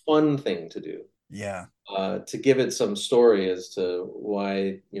what a fun thing to do. Yeah. To give it some story as to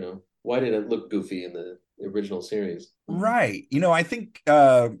why did it look goofy in the original series? Right. I think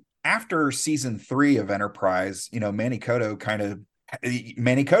after season 3 of Enterprise, Manny Coto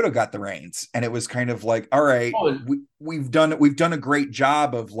got the reins, and it was kind of like, all right, we've done a great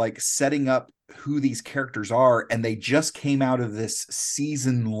job of like setting up who these characters are, and they just came out of this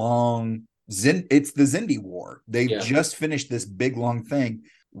season-long it's the Xindi War. They've just finished this big long thing.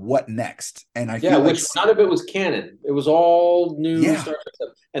 What next? And I feel which none of it was canon. It was all new Star Trek stuff.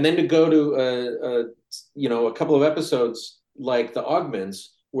 And then to go to a couple of episodes like the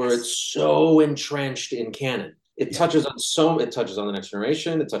Augments, where it's so entrenched in canon. It touches on the Next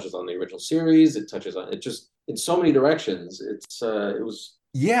Generation, it touches on the original series, it touches on it just in so many directions. It turned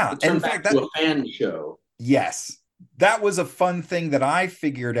in back fact, to a fan show. Yes. That was a fun thing that I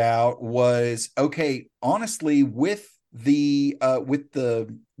figured out was, okay, honestly, with the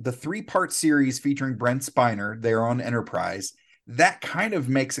 3-part series featuring Brent Spiner there on Enterprise, that kind of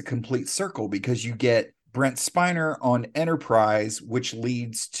makes a complete circle, because you get Brent Spiner on Enterprise, which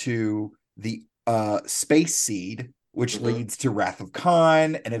leads to the Space Seed, which leads to Wrath of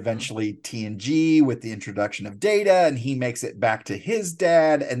Khan, and eventually TNG with the introduction of Data, and he makes it back to his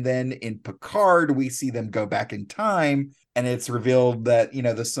dad. And then in Picard, we see them go back in time, and it's revealed that, the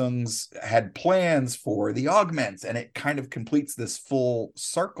Sungs had plans for the Augments, and it kind of completes this full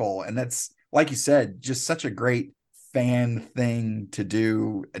circle. And that's, like you said, just such a great fan thing to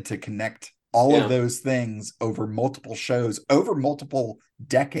do, to connect all of those things over multiple shows, over multiple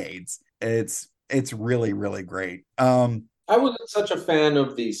decades. It's really, really great. I wasn't such a fan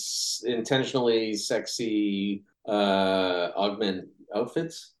of these intentionally sexy augment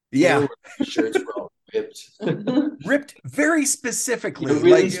outfits. Yeah. Shirts were all ripped. Ripped very specifically.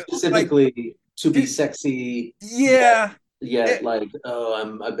 Really specifically to be sexy. Yeah. Yeah,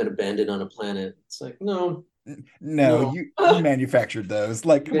 I've been abandoned on a planet. It's like, no. No, you manufactured those.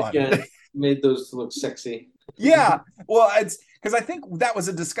 Like, come on. Yeah, made those to look sexy. Yeah. Well, it's because I think that was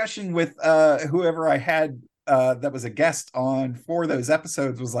a discussion with whoever I had that was a guest on for those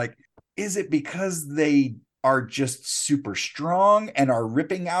episodes, was like, is it because they are just super strong and are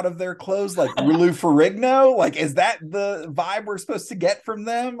ripping out of their clothes like Rulu Ferrigno? Like, is that the vibe we're supposed to get from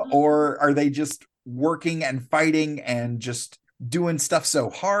them? Or are they just working and fighting and just doing stuff so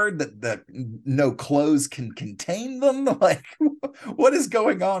hard that no clothes can contain them? Like, what is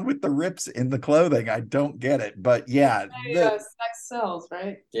going on with the rips in the clothing? I don't get it. But yeah, sex sells,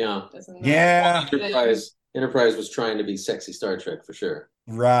 right? Yeah. Yeah. Enterprise was trying to be sexy Star Trek for sure.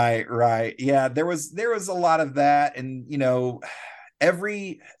 Right. Yeah, there was a lot of that, and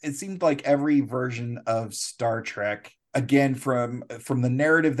it seemed like every version of Star Trek, again, from the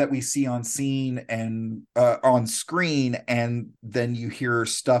narrative that we see on scene and on screen, and then you hear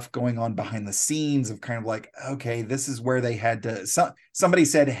stuff going on behind the scenes of kind of like, okay, this is where they had to. Somebody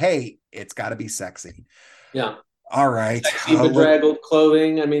said, hey, it's got to be sexy. Yeah. All right. Sexy bedraggled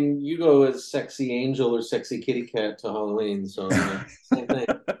clothing. I mean, you go as sexy angel or sexy kitty cat to Halloween, so same thing.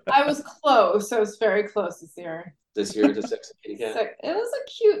 I was close. I was very close this year. This year to sexy kitty cat. It was a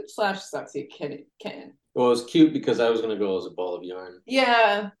cute / sexy kitten. Well, it was cute because I was going to go as a ball of yarn.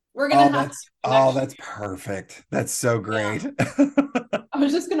 Yeah, we're gonna that's perfect. That's so great. Yeah. I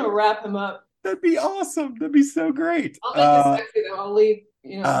was just gonna wrap him up. That'd be awesome. That'd be so great. I'll make it sexy though. I'll leave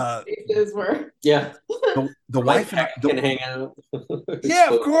faces were. Yeah. The wife and can hang out. Yeah,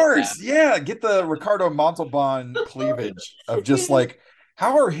 of course. Yeah, get the Ricardo Montalban cleavage of just like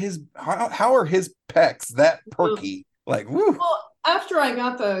how are his pecs that perky? Like, woo. Well, after I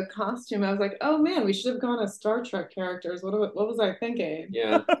got the costume, I was like, oh man, we should have gone as Star Trek characters. What was I thinking?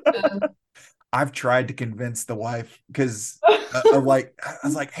 Yeah. I've tried to convince the wife because I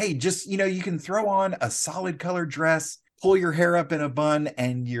was like, hey, just you can throw on a solid colored dress, pull your hair up in a bun,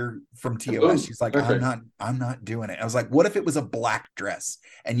 and you're from TOS. She's like, perfect. I'm not doing it. I was like, what if it was a black dress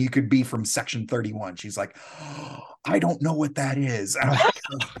and you could be from Section 31? She's like, oh, I don't know what that is. I'm like,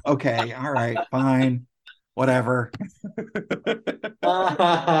 okay, all right, fine, whatever.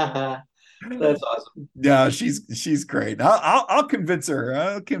 That's awesome. Yeah, she's great. I'll convince her.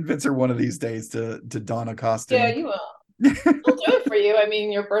 I'll convince her one of these days to don a costume. Yeah, you will. I'll do it for you. I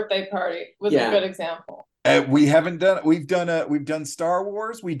mean, your birthday party was a good example. We've done Star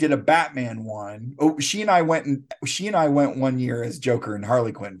Wars. We did a Batman one. Oh, she and I went 1 year as Joker and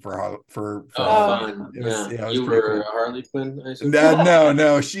Harley Quinn for fun. You were cool. Harley Quinn, I suppose?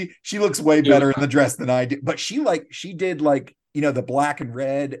 No. She looks way better in the dress than I do. But she did the black and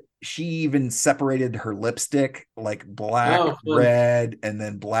red. She even separated her lipstick, like black, red, and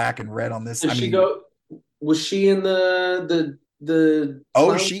then black and red on this. Was she in the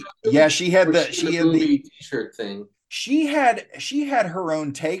she had the t-shirt thing. She had her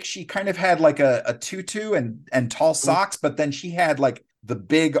own take. She kind of had like a tutu and tall socks, but then she had like the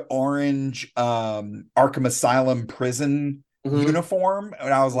big orange Arkham Asylum prison uniform,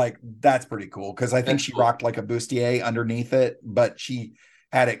 and I was like, that's pretty cool, because I think she rocked like a bustier underneath it, but she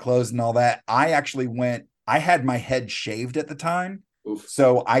had it closed and all that. I had my head shaved at the time. Oof.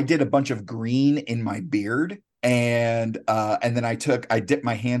 So I did a bunch of green in my beard, and then I dipped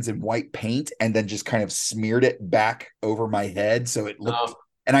my hands in white paint and then just kind of smeared it back over my head so it looked,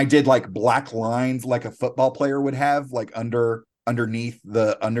 and I did like black lines like a football player would have, like underneath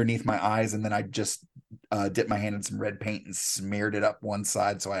my eyes, and then I just dipped my hand in some red paint and smeared it up one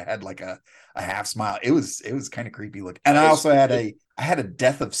side so I had like a half smile. It was kind of creepy looking. And I also had a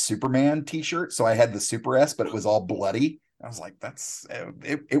Death of Superman t-shirt, so I had the Super S, but it was all bloody. I was like,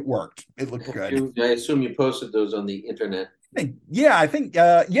 it worked. It looked good. I assume you posted those on the internet. Yeah, I think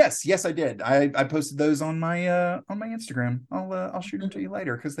yes, I did. I posted those on my Instagram. I'll shoot them to you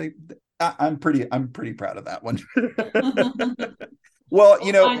later, because I'm pretty proud of that one. Well,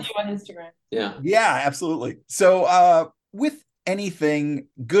 find you on Instagram. Yeah, absolutely. So with anything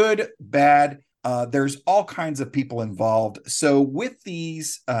good, bad, there's all kinds of people involved. So with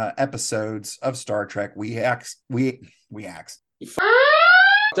these episodes of Star Trek, we ask. You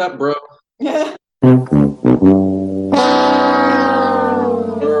fucked up, bro. Yeah. We're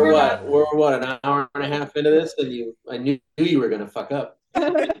what, an hour and a half into this, and I knew you were gonna fuck up.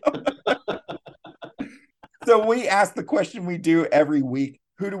 So we ask the question we do every week: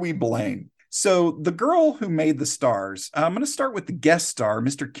 who do we blame? So the girl who made the stars, I'm going to start with the guest star,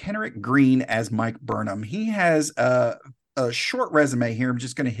 Mr. Kenrick Green as Mike Burnham. He has a short resume here. I'm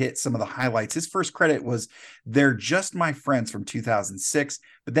just going to hit some of the highlights. His first credit was They're Just My Friends from 2006,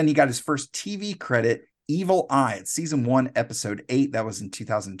 but then he got his first TV credit, Evil Eye. It's season 1, episode 8. That was in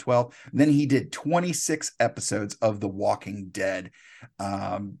 2012. And then he did 26 episodes of The Walking Dead,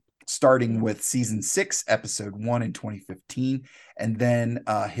 starting with season 6, episode 1 in 2015. And then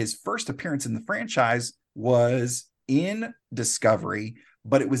his first appearance in the franchise was in Discovery,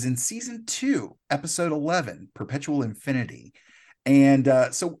 but it was in season 2, episode 11, Perpetual Infinity. And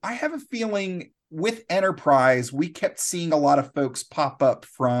so I have a feeling with Enterprise, we kept seeing a lot of folks pop up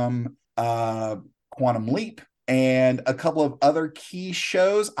from Quantum Leap and a couple of other key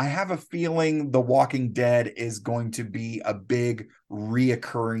shows. I have a feeling The Walking Dead is going to be a big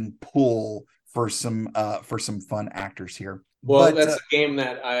reoccurring pull for some fun actors here. Well, that's a game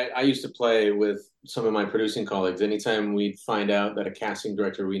that I used to play with some of my producing colleagues. Anytime we'd find out that a casting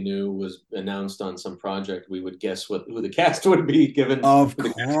director we knew was announced on some project, we would guess who the cast would be given. Of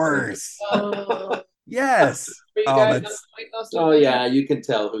course. Yes. Yeah, you can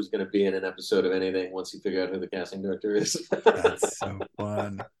tell who's going to be in an episode of anything once you figure out who the casting director is. That's so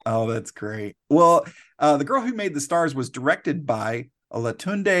fun. Oh, that's great. Well, The Girl Who Made the Stars was directed by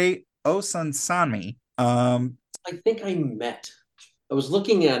Olatunde Osunsami. I think I was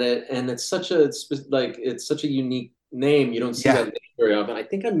looking at it, and it's such a unique name. You don't see that name very often. I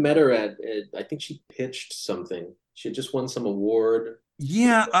think I met her I think she pitched something. She had just won some award.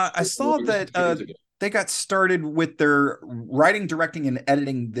 Yeah, I saw that they got started with their writing, directing, and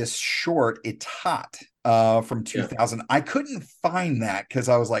editing this short, It's Hot, from 2000. Yeah. I couldn't find that because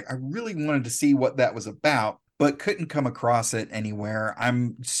I was like, I really wanted to see what that was about. but couldn't come across it anywhere.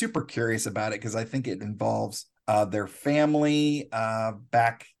 I'm super curious about it because I think it involves their family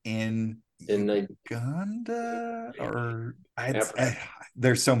back in Uganda, or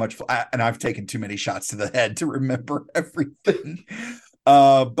there's so much, and I've taken too many shots to the head to remember everything.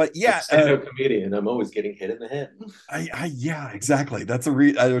 But yeah, stand-up comedian. I'm always getting hit in the head. Yeah, exactly. That's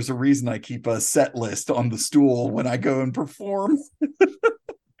there's a reason I keep a set list on the stool when I go and perform.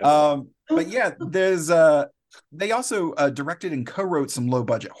 But yeah, there's they also directed and co-wrote some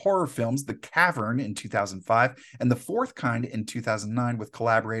low-budget horror films, The Cavern in 2005 and The Fourth Kind in 2009 with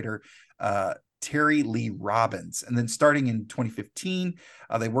collaborator Terry Lee Robbins. And then starting in 2015,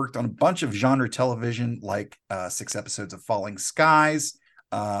 they worked on a bunch of genre television, like 6 episodes of Falling Skies,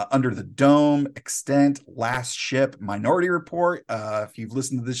 Under the Dome, Extent, Last Ship, Minority Report. If you've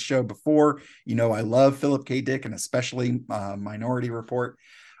listened to this show before, you know I love Philip K. Dick and especially Minority Report.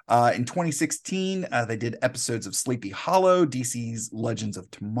 In 2016, they did episodes of Sleepy Hollow, DC's Legends of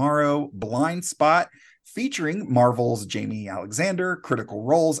Tomorrow, Blind Spot, featuring Marvel's Jamie Alexander, Critical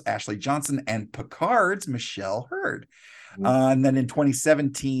Role's Ashley Johnson, and Picard's Michelle Hurd. And then in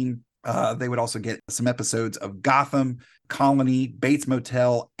 2017, they would also get some episodes of Gotham, Colony, Bates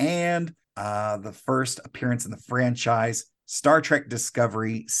Motel, and the first appearance in the franchise, Star Trek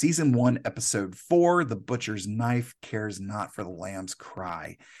Discovery, Season 1, Episode 4, The Butcher's Knife Cares Not for the Lamb's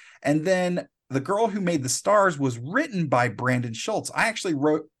Cry. And then The Girl Who Made the Stars was written by Brandon Schultz. I actually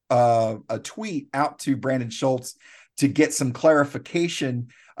wrote a tweet out to Brandon Schultz to get some clarification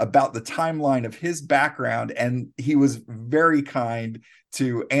about the timeline of his background, and he was very kind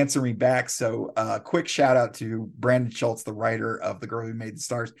to answer me back. So quick shout out to Brandon Schultz, the writer of The Girl Who Made the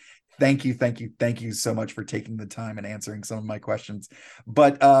Stars. Thank you so much for taking the time and answering some of my questions.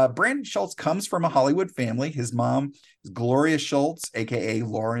 But Brandon Schultz comes from a Hollywood family. His mom is Gloria Schultz, aka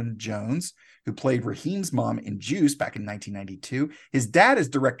Lauren Jones, who played Raheem's mom in Juice back in 1992. His dad is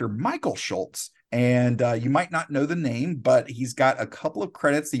director Michael Schultz, and you might not know the name, but he's got a couple of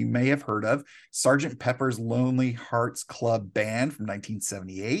credits that you may have heard of. Sgt. Pepper's Lonely Hearts Club Band from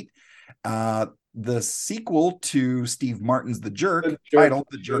 1978. The sequel to Steve Martin's The Jerk, titled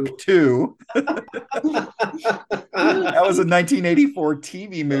The Jerk 2. That was a 1984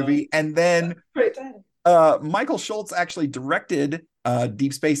 TV movie. And then Michael Schultz actually directed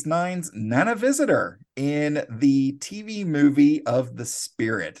Deep Space Nine's Nana Visitor in the TV movie of The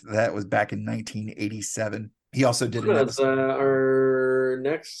Spirit. That was back in 1987. He also did an episode. Our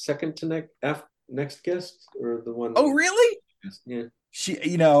next guest, or the one. Oh, really? Yeah. She,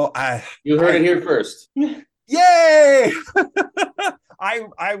 you know, you heard it here first. Yay!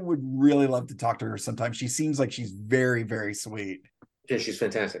 I would really love to talk to her sometime. She seems like she's very, very sweet. Yeah, she's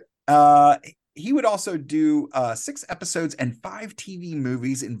fantastic. He would also do 6 episodes and 5 TV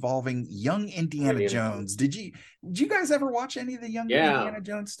movies involving young Indiana Jones. Did you guys ever watch any of the young Indiana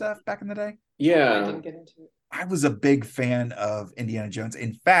Jones stuff back in the day? Yeah. I didn't get into it. I was a big fan of Indiana Jones.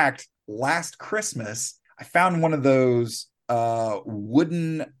 In fact, last Christmas, I found one of those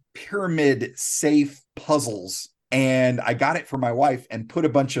wooden pyramid safe puzzles, and I got it for my wife and put a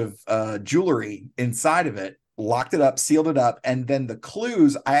bunch of jewelry inside of it, locked it up, sealed it up, and then the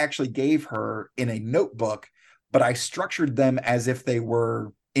clues I actually gave her in a notebook, but I structured them as if they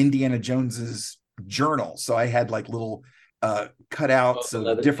were Indiana Jones's journal. So I had like little cutouts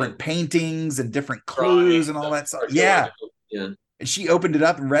of different paintings and different clues and all that stuff. Yeah. And she opened it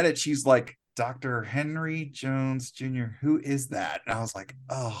up and read it. She's like, Dr. Henry Jones Jr., who is that? And I was like,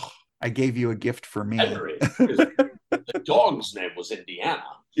 oh, I gave you a gift for me. Henry. The dog's name was Indiana.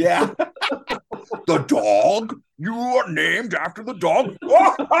 Yeah. The dog? You are named after the dog?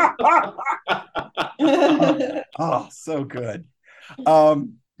 Oh, so good.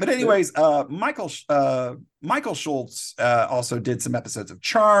 But anyways, Michael Schultz also did some episodes of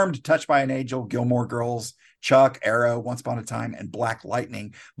Charmed, Touched by an Angel, Gilmore Girls, Chuck, Arrow, Once Upon a Time, and Black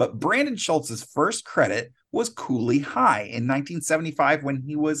Lightning. But Brandon Schultz's first credit was Cooley High in 1975 when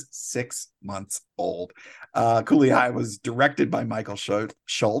he was 6 months old. Cooley High was directed by Michael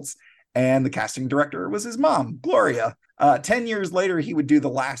Schultz, and the casting director was his mom, Gloria. 10 years later, he would do The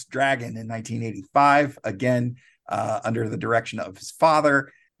Last Dragon in 1985, again, under the direction of his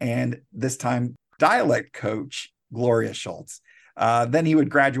father, and this time dialect coach, Gloria Schultz. Then he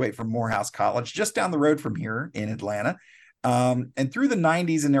would graduate from Morehouse College, just down the road from here in Atlanta. And through the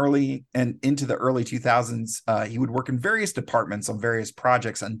 90s and into the early 2000s, he would work in various departments on various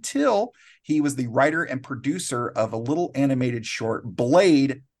projects until he was the writer and producer of a little animated short,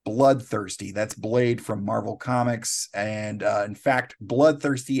 Blade Bloodthirsty. That's Blade from Marvel Comics. And in fact,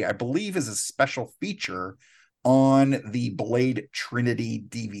 Bloodthirsty, I believe, is a special feature on the Blade Trinity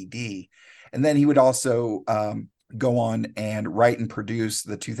DVD. And then he would also go on and write and produce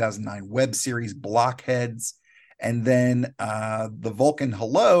the 2009 web series Blockheads. And then The Vulcan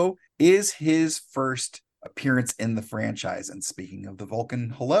Hello is his first appearance in the franchise. And speaking of The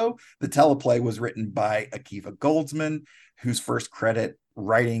Vulcan Hello, the teleplay was written by Akiva Goldsman, whose first credit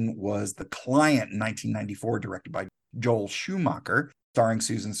writing was The Client in 1994, directed by Joel Schumacher, starring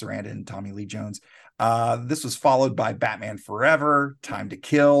Susan Sarandon and Tommy Lee Jones. This was followed by Batman Forever, Time to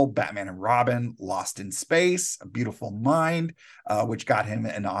Kill, Batman and Robin, Lost in Space, A Beautiful Mind, which got him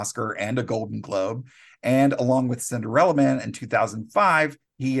an Oscar and a Golden Globe. And along with Cinderella Man in 2005,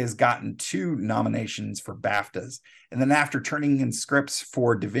 he has gotten 2 nominations for BAFTAs. And then after turning in scripts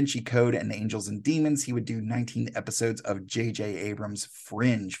for Da Vinci Code and Angels and Demons, he would do 19 episodes of J.J. Abrams'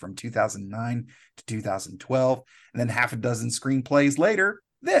 Fringe from 2009 to 2012. And then half a dozen screenplays later,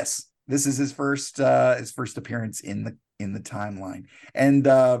 this is his first appearance in the timeline. And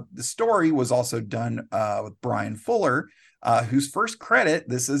the story was also done with Brian Fuller, whose first credit,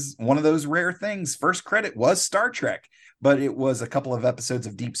 this is one of those rare things, first credit was Star Trek, but it was a couple of episodes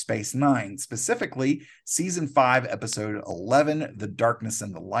of Deep Space Nine, specifically season 5, episode 11, The Darkness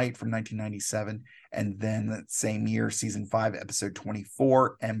and the Light from 1997. And then that same year, season 5, episode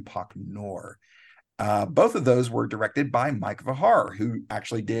 24, Empok Nor. Both of those were directed by Mike Vahar, who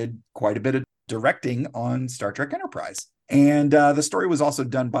actually did quite a bit of directing on Star Trek Enterprise. And the story was also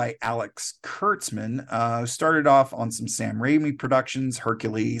done by Alex Kurtzman, who started off on some Sam Raimi productions,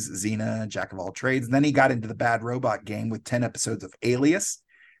 Hercules, Xena, Jack of All Trades. And then he got into the Bad Robot game with 10 episodes of Alias.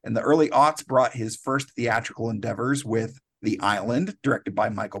 And the early aughts brought his first theatrical endeavors with The Island, directed by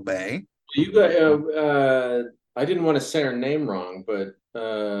Michael Bay. You got, I didn't want to say her name wrong, but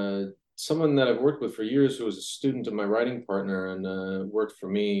someone that I've worked with for years who was a student of my writing partner and worked for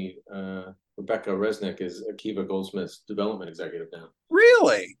me, Rebecca Resnick, is Akiva Goldsmith's development executive now.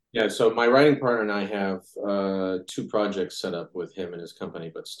 Really? Yeah, so my writing partner and I have 2 projects set up with him and his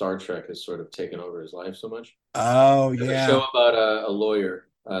company, but Star Trek has sort of taken over his life so much. Oh, There's yeah. a show about a lawyer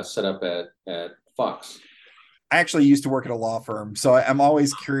set up at Fox. I actually used to work at a law firm, so I'm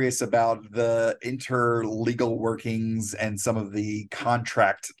always curious about the interlegal workings and some of the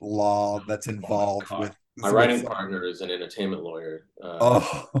contract law that's involved with. My writing partner is an entertainment lawyer. He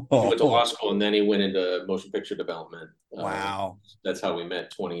went to law school and then he went into motion picture development. Wow. That's how we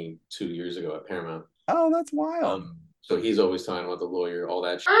met 22 years ago at Paramount. Oh, that's wild. So he's always talking about the lawyer, all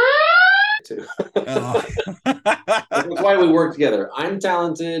that shit too. That's why we work together. I'm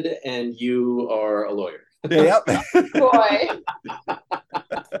talented and you are a lawyer. Yep. Boy.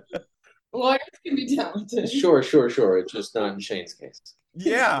 Lawyers can be talented. Sure. It's just not in Shane's case.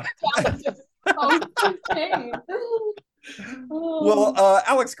 Yeah. Shane. Well,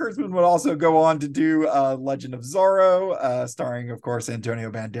 Alex Kurtzman would also go on to do Legend of Zorro, starring, of course,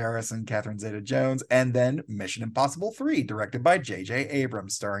 Antonio Banderas and Catherine Zeta-Jones, and then Mission Impossible 3, directed by J.J.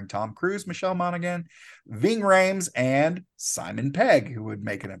 Abrams, starring Tom Cruise, Michelle Monaghan, Ving Rhames, and Simon Pegg, who would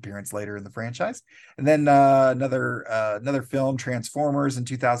make an appearance later in the franchise. And then another film, Transformers, in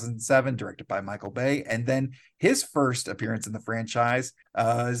 2007, directed by Michael Bay. And then his first appearance in the franchise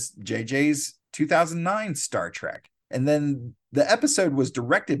is J.J.'s 2009 Star Trek. And then the episode was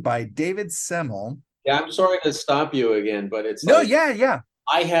directed by David Semmel. Yeah, I'm sorry to stop you again, but it's yeah.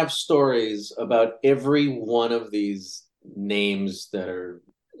 I have stories about every one of these names that are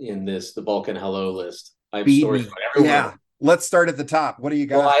in the Vulcan Hello list. I have stories about everyone. Yeah, let's start at the top. What do you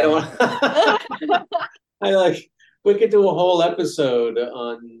got? Well, we could do a whole episode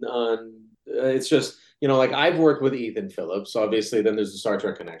on. It's just I've worked with Ethan Phillips, obviously. Then there's the Star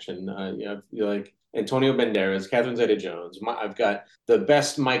Trek connection. Antonio Banderas, Catherine Zeta-Jones. I've got the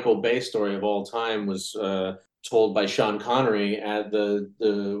best Michael Bay story of all time was told by Sean Connery at the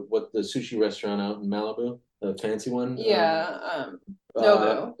sushi restaurant out in Malibu, the fancy one. Yeah,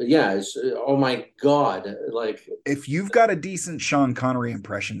 Nobu. Oh my God! If you've got a decent Sean Connery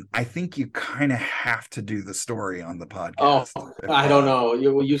impression, I think you kind of have to do the story on the podcast. Oh, I don't know.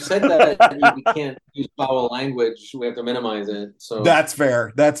 You said that we can't use foul language. We have to minimize it. So that's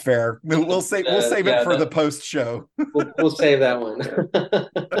fair. We'll save it for the post show. We'll save that one.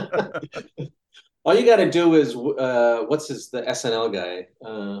 All you got to do is the SNL guy,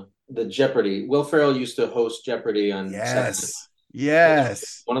 the Jeopardy. Will Ferrell used to host Jeopardy on.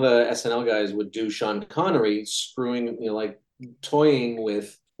 Yes. One of the SNL guys would do Sean Connery toying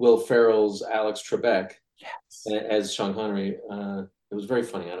with Will Ferrell's Alex Trebek as Sean Connery. It was very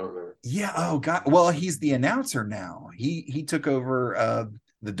funny. I don't remember. Yeah. Oh God. Well, he's the announcer now. He took over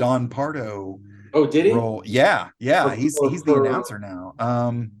the Don Pardo. Oh, did he? Role. Yeah. He's the announcer now.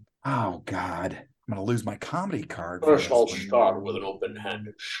 Oh God. I'm gonna lose my comedy card. First, I'll start with an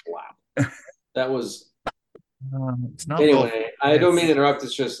open-handed slap. That was. It's not Anyway, I don't mean to interrupt.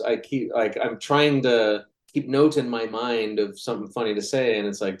 It's just I'm trying to keep notes in my mind of something funny to say, and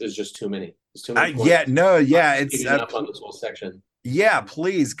it's like there's just too many. There's too many. It's up on this whole section. Yeah,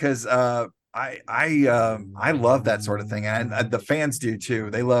 please, because I love that sort of thing, and the fans do too.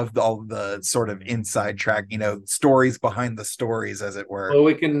 They love all the sort of inside track, stories behind the stories, as it were. Well,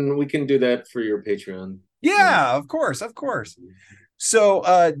 we can do that for your Patreon. Yeah, of course.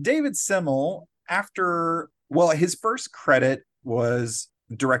 So David Semel, his first credit was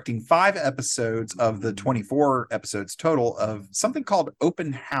directing 5 episodes of the 24 episodes total of something called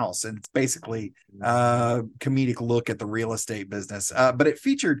Open House, and it's basically a comedic look at the real estate business, but it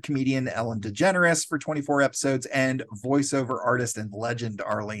featured comedian Ellen DeGeneres for 24 episodes and voiceover artist and legend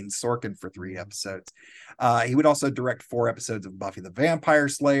Arlene Sorkin for 3 episodes. He would also direct 4 episodes of Buffy the Vampire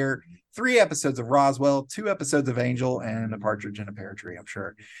Slayer, 3 episodes of Roswell, 2 episodes of Angel, and A Partridge in a Pear Tree, I'm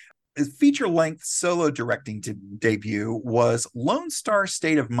sure. His feature-length solo directing debut was Lone Star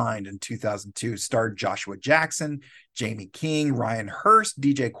State of Mind in 2002, starred Joshua Jackson, Jamie King, Ryan Hurst,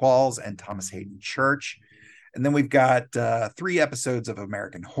 DJ Qualls, and Thomas Hayden Church. And then we've got 3 episodes of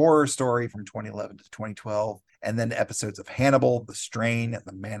American Horror Story from 2011 to 2012, and then episodes of Hannibal, The Strain, and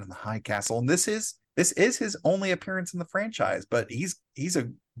The Man in the High Castle. And this is his only appearance in the franchise, but he's a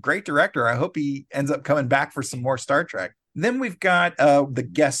great director. I hope he ends up coming back for some more Star Trek. Then we've got the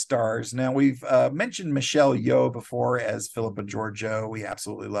guest stars. Now, we've mentioned Michelle Yeoh before as Philippa Georgiou. We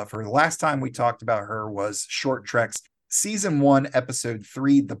absolutely love her. The last time we talked about her was Short Trek's Season 1, Episode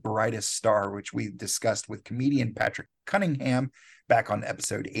 3, The Brightest Star, which we discussed with comedian Patrick Cunningham back on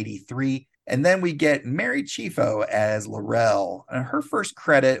Episode 83. And then we get Mary Chieffo as Laurel. And her first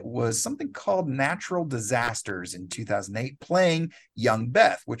credit was something called Natural Disasters in 2008, playing Young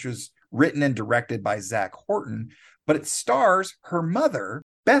Beth, which was written and directed by Zach Horton. But it stars her mother,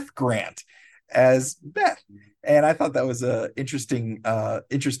 Beth Grant, as Beth. And I thought that was a interesting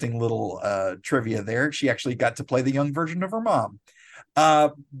little trivia there. She actually got to play the young version of her mom.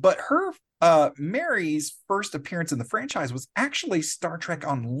 But her Mary's first appearance in the franchise was actually Star Trek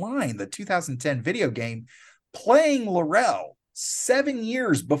Online, the 2010 video game, playing Laurel 7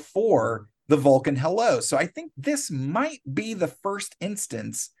 years before the Vulcan Hello. So I think this might be the first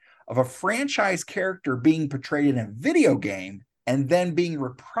instance of a franchise character being portrayed in a video game and then being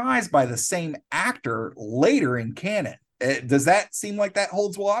reprised by the same actor later in canon. Does that seem like that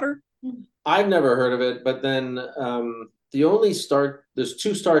holds water? I've never heard of it, but then there's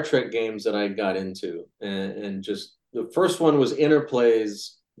 2 Star Trek games that I got into, and just the first one was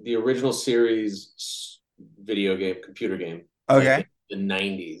Interplay's the original series video game, computer game. Okay. In the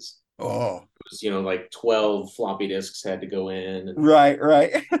 90s. Oh. It was, like 12 floppy disks had to go in. And, right.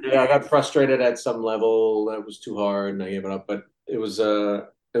 Yeah, I got frustrated at some level. That was too hard, and I gave it up. But it was a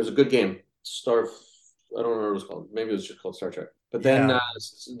good game. I don't remember what it was called. Maybe it was just called Star Trek. But then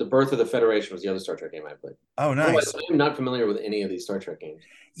The Birth of the Federation was the other Star Trek game I played. Oh, nice. Otherwise, I'm not familiar with any of these Star Trek games.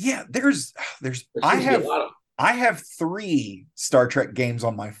 Yeah, I have 3 Star Trek games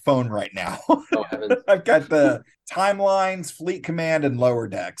on my phone right now. Oh, heavens. I've got the Timelines, Fleet Command, and Lower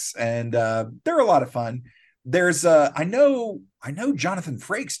Decks, and they're a lot of fun. There's I know Jonathan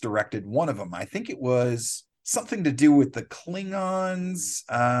Frakes directed one of them. I think it was something to do with the Klingons.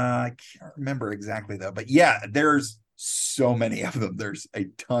 I can't remember exactly though, but yeah, there's so many of them. There's a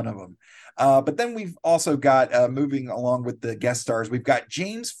ton of them. But then we've also got moving along with the guest stars, we've got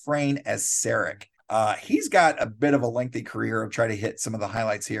James Frain as Sarek. He's got a bit of a lengthy career. I'll try to hit some of the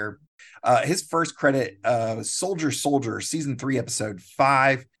highlights here. His first credit was Soldier, Season 3, Episode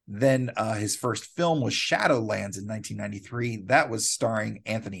 5. Then his first film was Shadowlands in 1993. That was starring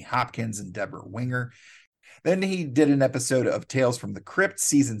Anthony Hopkins and Deborah Winger. Then he did an episode of Tales from the Crypt,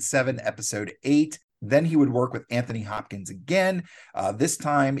 Season 7, Episode 8. Then he would work with Anthony Hopkins again, this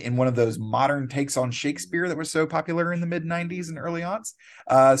time in one of those modern takes on Shakespeare that was so popular in the mid-90s and early aughts.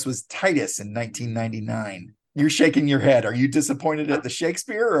 This was Titus in 1999. You're shaking your head. Are you disappointed at the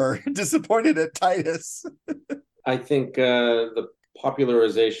Shakespeare or disappointed at Titus? I think the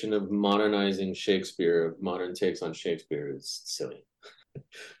popularization of modernizing Shakespeare, of modern takes on Shakespeare, is silly.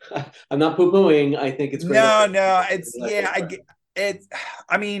 I'm not poo-pooing. I think it's great. No, it's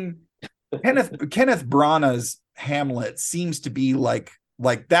I mean, Kenneth Branagh's Hamlet seems to be like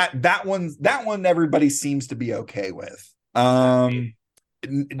that one everybody seems to be okay with. I'm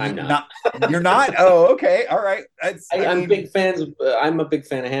not. You're not? Oh, okay. All right. I'm a big fan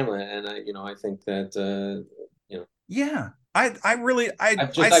of Hamlet, and I think that Yeah.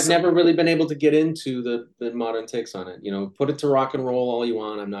 I've never really been able to get into the modern takes on it. You know, put it to rock and roll all you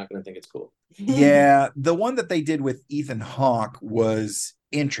want. I'm not going to think it's cool. Yeah, the one that they did with Ethan Hawke was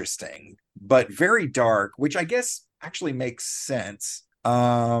interesting, but very dark, which I guess actually makes sense.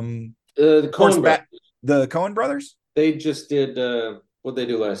 The Coen brothers. They just did what they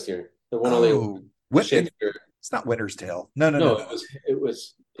do last year. The one it's not Winter's Tale. No. It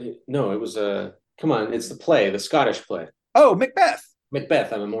was come on, it's the play, the Scottish play. Oh, Macbeth.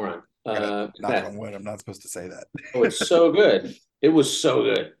 Macbeth, I'm a moron. Knock on wood, I'm not supposed to say that. Oh, it's so good. It was so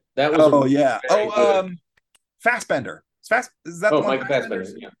good. That was Fassbender. Is that the one? Mike Fassbender.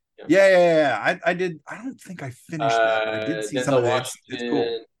 Yeah. I did. I don't think I finished that. But I did see some of it. It's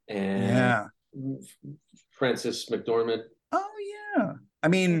cool. And Frances McDormand. Oh yeah. I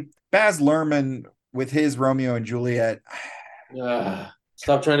mean, Baz Luhrmann with his Romeo and Juliet.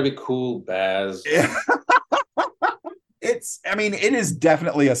 Stop trying to be cool, Baz. It is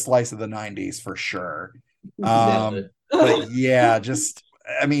definitely a slice of the 90s for sure. But yeah, it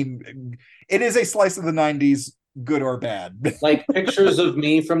is a slice of the 90s, good or bad. Like pictures of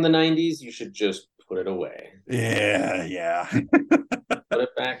me from the 90s, you should just put it away. Yeah. Put it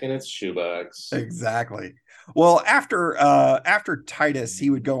back in its shoebox. Exactly. Well, after Titus, he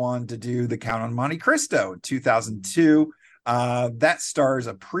would go on to do The Count of Monte Cristo in 2002. That stars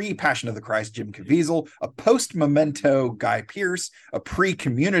a pre-Passion of the Christ Jim Caviezel, a post-Memento Guy Pearce, a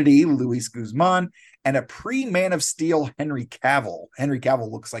pre-Community Luis Guzman, and a pre-Man of Steel Henry Cavill. Henry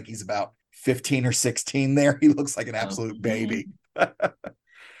Cavill looks like he's about 15 or 16 there. He looks like an absolute baby.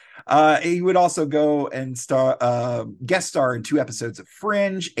 He would also go and guest star in 2 episodes of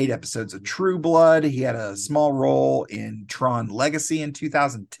Fringe, 8 episodes of True Blood. He had a small role in Tron Legacy in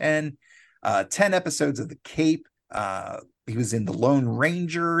 2010, 10 episodes of The Cape. He was in The Lone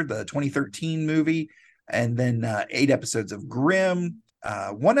Ranger, the 2013 movie, and then 8 episodes of Grimm,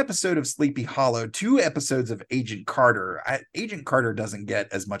 1 episode of Sleepy Hollow, 2 episodes of Agent Carter. Agent Carter doesn't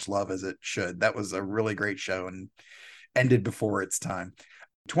get as much love as it should. That was a really great show and ended before its time.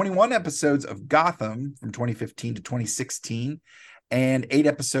 21 episodes of Gotham from 2015 to 2016, and 8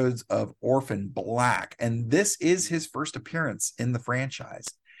 episodes of Orphan Black. And this is his first appearance in the franchise.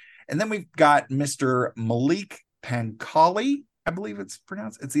 And then we've got Mr. Malik Pancali, I believe it's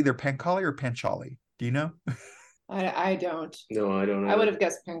pronounced. It's either Pancali or Panchali. Do you know? I don't. No, I don't know. I would have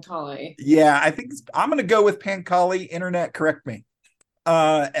guessed Pancali. Yeah, I think I'm going to go with Pancali. Internet, correct me.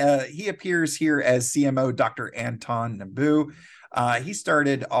 He appears here as CMO Dr. Anton Nabu. He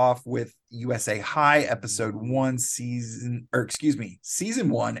started off with USA High season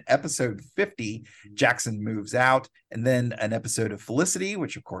 1, episode 50, Jackson Moves Out, and then an episode of Felicity,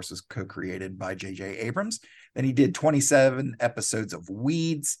 which of course was co-created by J.J. Abrams. Then he did 27 episodes of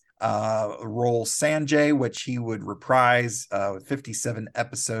Weeds, role Sanjay, which he would reprise with 57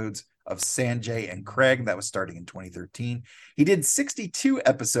 episodes of Sanjay and Craig. That was starting in 2013. He did 62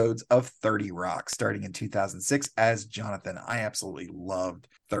 episodes of 30 Rock starting in 2006 as Jonathan. I absolutely loved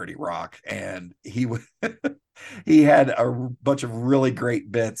 30 Rock, and he had a bunch of really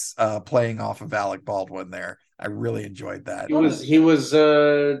great bits playing off of Alec Baldwin there. I really enjoyed that. He was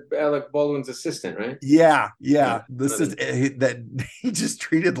Alec Baldwin's assistant, right? Yeah. This is that he just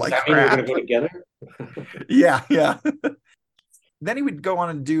treated like crap. We're gonna go together. Yeah. Then he would go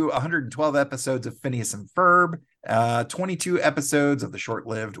on and do 112 episodes of Phineas and Ferb, 22 episodes of the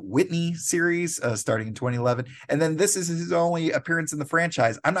short-lived Whitney series starting in 2011. And then this is his only appearance in the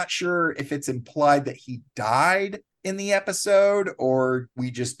franchise. I'm not sure if it's implied that he died in the episode or we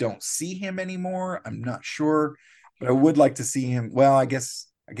just don't see him anymore. I'm not sure, but I would like to see him. Well, I guess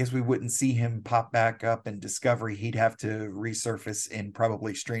we wouldn't see him pop back up in Discovery. He'd have to resurface in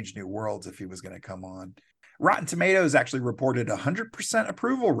probably Strange New Worlds if he was going to come on. Rotten Tomatoes actually reported 100%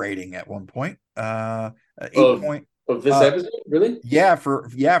 approval rating at one point. 8 point of this episode, really? Yeah, for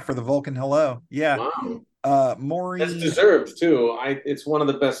the Vulcan Hello. Yeah. Wow. Maureen, that's deserved too. It's one of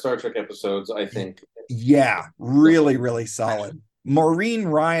the best Star Trek episodes, I think. Yeah, really, really solid. Maureen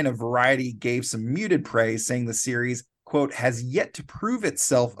Ryan of Variety gave some muted praise, saying the series, quote, has yet to prove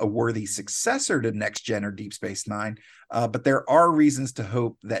itself a worthy successor to Next Gen or Deep Space Nine, but there are reasons to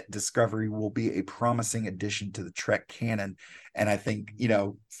hope that Discovery will be a promising addition to the Trek canon. And I think,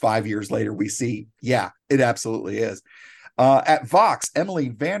 5 years later, we see, yeah, it absolutely is. At Vox, Emily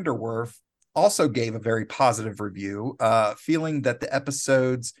Vanderwerf also gave a very positive review, feeling that the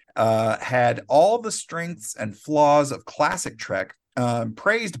episodes had all the strengths and flaws of classic Trek,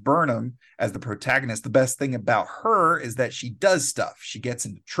 praised Burnham as the protagonist. The best thing about her is that she does stuff. She gets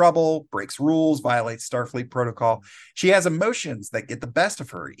into trouble, breaks rules, violates Starfleet protocol. She has emotions that get the best of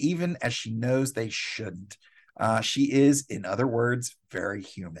her, even as she knows they shouldn't. She is, in other words, very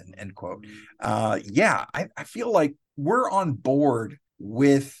human, end quote. Yeah, I feel like we're on board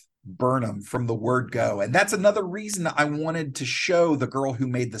with Burnham from the word go. And that's another reason I wanted to show The Girl Who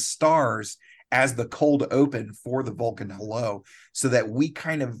Made the Stars as the cold open for the Vulcan Hello, so that we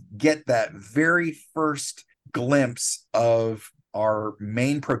kind of get that very first glimpse of our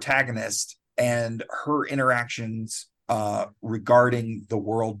main protagonist and her interactions regarding the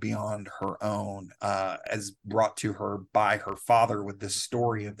world beyond her own, as brought to her by her father with this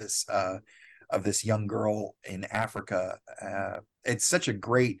story of this young girl in Africa. It's such a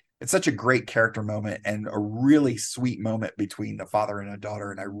great character moment and a really sweet moment between a father and a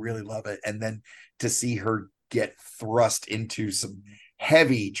daughter, and I really love it. And then to see her get thrust into some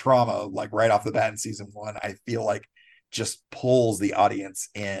heavy trauma like right off the bat in season 1, I feel like just pulls the audience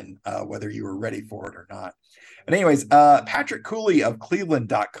in, whether you were ready for it or not. But anyways, Patrick Cooley of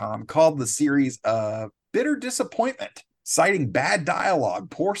Cleveland.com called the series a bitter disappointment, citing bad dialogue,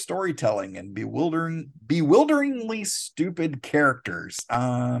 poor storytelling, and bewilderingly stupid characters.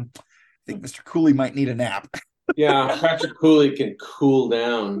 I think Mr. Cooley might need a nap. Yeah, Patrick Cooley can cool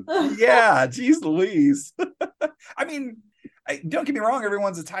down. Yeah, geez Louise. I mean, don't get me wrong,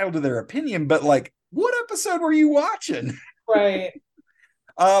 everyone's entitled to their opinion, but like, what episode were you watching? Right.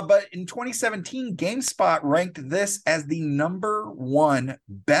 But in 2017, GameSpot ranked this as the #1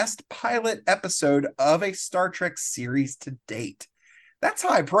 best pilot episode of a Star Trek series to date. That's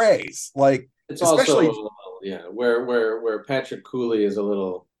high praise. Like, it's especially also where Patrick Cooley is a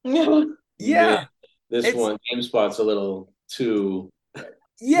little yeah. This one, GameSpot's a little too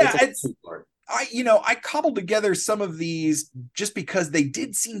it's too hard. I cobbled together some of these just because they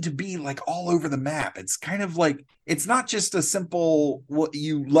did seem to be like all over the map. It's kind of like, it's not just a simple, well,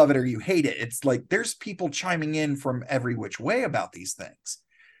 you love it or you hate it. It's like, there's people chiming in from every which way about these things.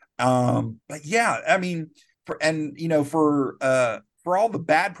 But yeah, I mean, for all the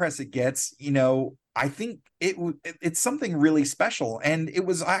bad press it gets, I think it's something really special, and it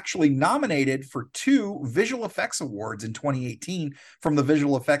was actually nominated for 2 visual effects awards in 2018 from the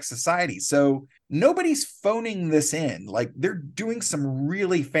Visual Effects Society. So nobody's phoning this in. Like, they're doing some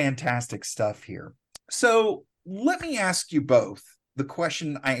really fantastic stuff here. So let me ask you both the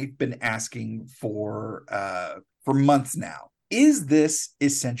question I've been asking for months now. Is this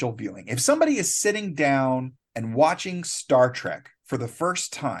essential viewing? If somebody is sitting down and watching Star Trek for the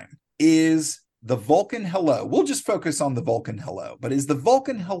first time, is the Vulcan Hello, we'll just focus on the Vulcan Hello, but is the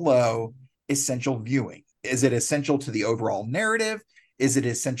Vulcan Hello essential viewing? Is it essential to the overall narrative? Is it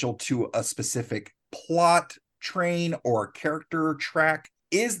essential to a specific plot train or character track?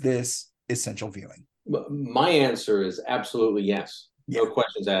 Is this essential viewing? My answer is absolutely yes. No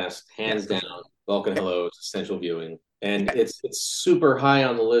questions asked. Hands down, Vulcan Hello is essential viewing. And it's super high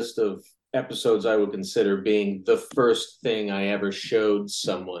on the list of episodes I would consider being the first thing I ever showed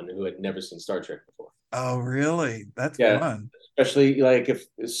someone who had never seen Star Trek before. Oh, really? That's fun. Especially like if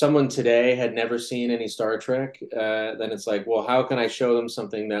someone today had never seen any Star Trek, then it's like, well, how can I show them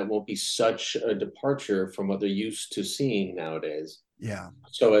something that won't be such a departure from what they're used to seeing nowadays? Yeah.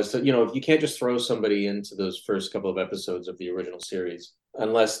 So as to, you can't just throw somebody into those first couple of episodes of the original series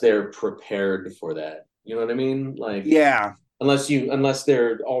unless they're prepared for that. You know what I mean? Like, yeah. Unless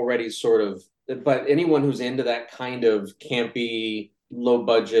they're already sort of, but anyone who's into that kind of campy, low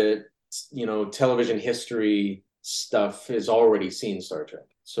budget, television history stuff has already seen Star Trek.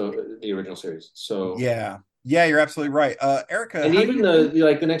 So the original series. So yeah, you're absolutely right. Erica, and even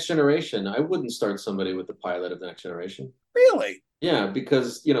the Next Generation, I wouldn't start somebody with the pilot of the Next Generation. Really? Yeah,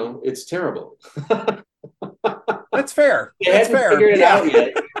 because it's terrible. That's fair. They hadn't figured it out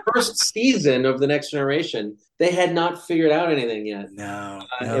yet. First season of the Next Generation, they had not figured out anything yet. No,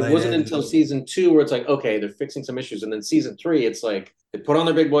 it wasn't until season 2 where it's like, okay, they're fixing some issues, and then season 3, it's like they put on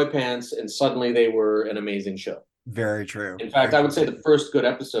their big boy pants, and suddenly they were an amazing show. Very true. In fact, I would say the first good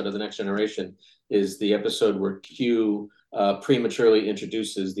episode of the Next Generation is the episode where Q prematurely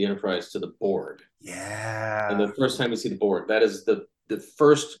introduces the Enterprise to the Borg. Yeah, and the first time we see the Borg, that is the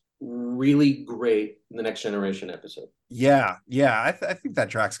first really great The Next Generation episode. Yeah, I think that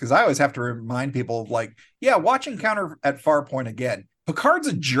tracks, because I always have to remind people, like, watch Encounter at Farpoint again. Picard's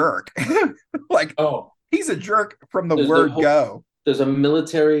a jerk. He's a jerk from the word go. There's a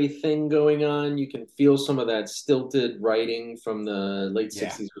military thing going on. You can feel some of that stilted writing from the late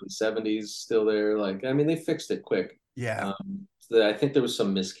 60s, early 70s still there. Like, I mean, they fixed it quick. Yeah. I think there was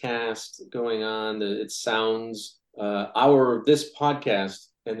some miscast going on. It sounds, this podcast,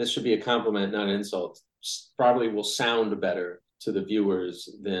 and this should be a compliment, not an insult, probably will sound better to the viewers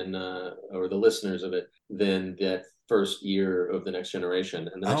than, or the listeners of it, than that first year of the Next Generation.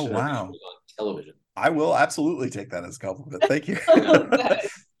 And the Next Generation was on television. I will absolutely take that as a compliment. Thank you.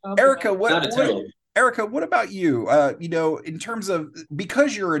 Erica, Erica, what about you? In terms of,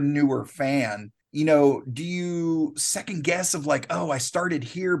 because you're a newer fan, do you second guess of like, oh, I started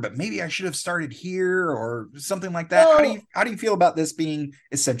here, but maybe I should have started here or something like that? Well, how do you feel about this being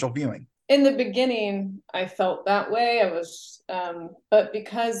essential viewing? In the beginning, I felt that way. I was, but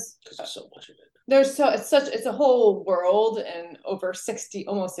because there's so much of it. It's a whole world and over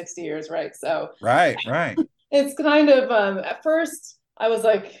almost 60 years, right? So right. It's kind of at first I was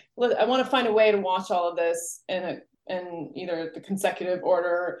like, I want to find a way to watch all of this in either the consecutive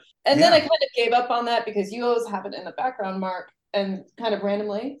order. And then I kind of gave up on that because you always have it in the background, Mark, and kind of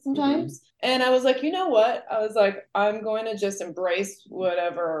randomly sometimes. Mm-hmm. And I was like, you know what? I was like, I'm going to just embrace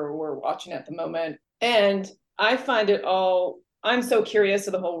whatever we're watching at the moment. And I find it all, I'm so curious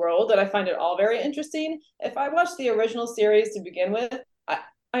of the whole world that I find it all very interesting. If I watched the original series to begin with,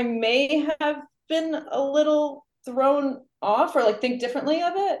 I may have been a little thrown off or like think differently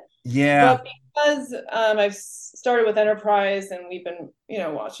of it. Yeah. But because I've started with Enterprise and we've been,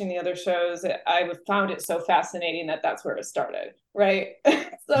 watching the other shows, I found it so fascinating that that's where it started, right?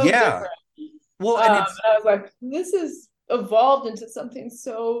 So different. Well, and I was like, this is evolved into something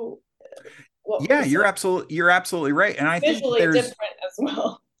so. You're absolutely right, and I think visually different as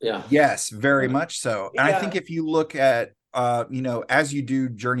well. Yeah. Yes, very much so. And I think if you look at as you do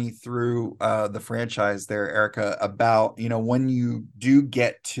journey through the franchise there, Erica, about when you do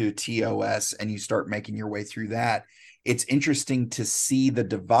get to TOS and you start making your way through that, it's interesting to see the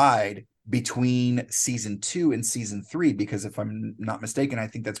divide between season 2 and season 3, because if I'm not mistaken, I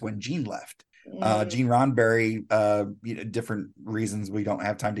think that's when Gene left. Gene Roddenberry, different reasons we don't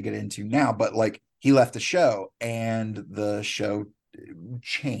have time to get into now, but like he left the show and the show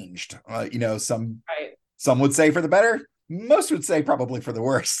changed. Some would say for the better, most would say probably for the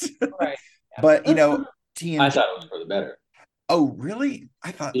worst. Right. Yeah. But TNG, I thought it was for the better. Oh, really?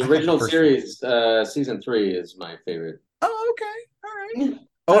 I thought the original series, season 3 is my favorite. Oh, okay.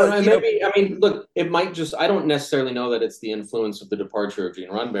 All right. Maybe, I mean, look, it might just, I don't necessarily know that it's the influence of the departure of Gene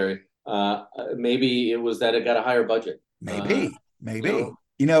Roddenberry. Maybe it was that it got a higher budget. Maybe.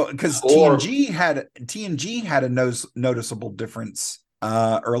 Because TNG had a noticeable difference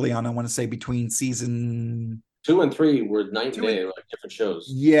early on. I want to say between season 2 and 3 were night and day, like different shows.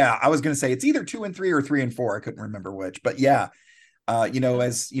 Yeah, I was going to say it's either 2 and 3 or 3 and 4. I couldn't remember which, but yeah,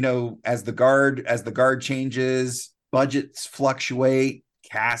 as the guard changes, budgets fluctuate,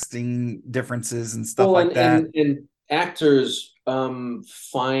 casting differences and stuff like that. And actors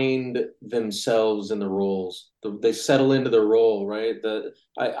find themselves in the roles. They settle into the role, right?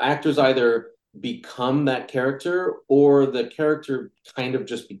 Actors either become that character or the character kind of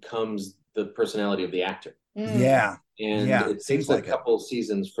just becomes the personality of the actor. Yeah. And it takes a couple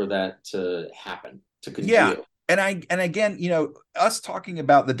seasons for that to happen, to congeal. Yeah. And again, us talking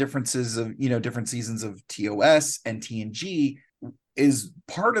about the differences of, different seasons of TOS and TNG is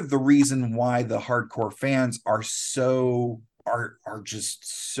part of the reason why the hardcore fans are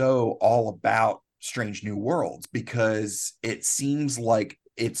just so all about Strange New Worlds, because it seems like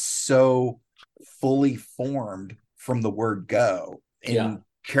it's so fully formed from the word go in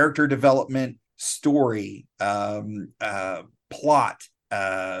character development, story, plot,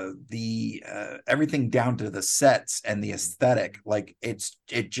 everything down to the sets and the aesthetic. Like it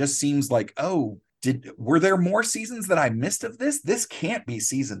just seems like, were there more seasons that I missed of this? This can't be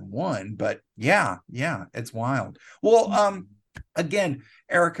season 1, but yeah, it's wild. Well, again,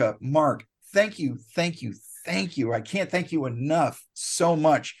 Erica, Mark, thank you. I can't thank you enough so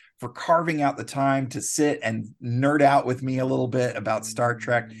much for carving out the time to sit and nerd out with me a little bit about Star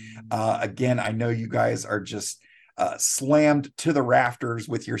Trek. Again, I know you guys are just slammed to the rafters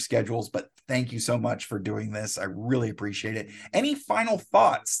with your schedules, but thank you so much for doing this. I really appreciate it. Any final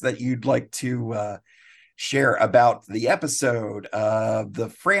thoughts that you'd like to share about the episode,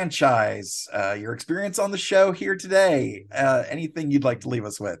 the franchise, your experience on the show here today? Anything you'd like to leave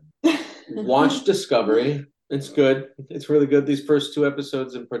us with? Watch Discovery. It's good. It's really good. These first 2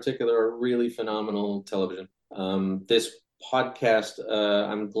 episodes in particular are really phenomenal television. This podcast,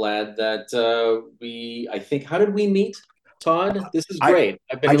 I'm glad that I think, how did we meet, Todd? This is great.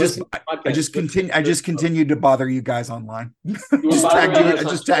 I just continued to bother you guys online. I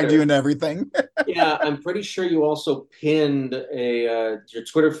just tagged you into everything. Yeah, I'm pretty sure you also pinned your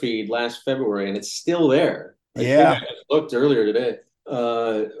Twitter feed last February, and it's still there. I just looked earlier today,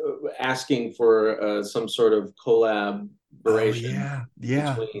 asking for some sort of collaboration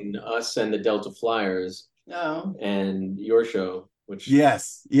between us and the Delta Flyers and your show, Which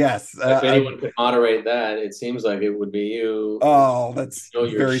yes. if anyone could moderate that, it seems like it would be you. Oh, that's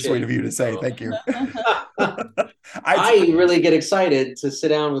very shit. sweet of you to say. Thank you. I really get excited to sit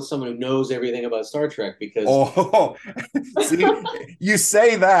down with someone who knows everything about Star Trek because see, you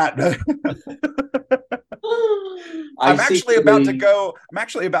say that. I'm actually about to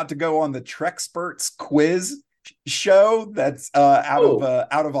go on the Trexperts quiz show that's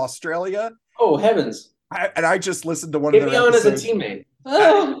out of Australia. Oh heavens. I just listened to one of their episodes. Get me on as a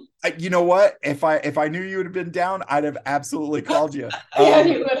teammate. You know what? If I knew you would have been down, I'd have absolutely called you. Yeah,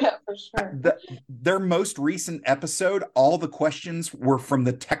 you would have for sure. Their most recent episode, all the questions were from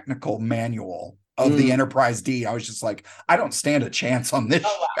the technical manual of the Enterprise D. I was just like, I don't stand a chance on this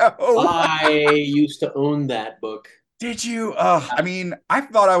show. I used to own that book. Did you? I mean, I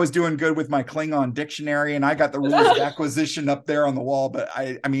thought I was doing good with my Klingon dictionary, and I got the rules of acquisition up there on the wall. But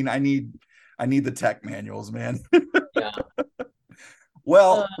I need the tech manuals, man. Yeah.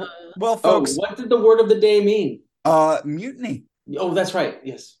 Well, folks. What did the word of the day mean? Mutiny. Oh, that's right.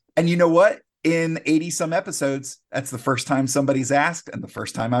 Yes. And you know what? In 80 some episodes, that's the first time somebody's asked and the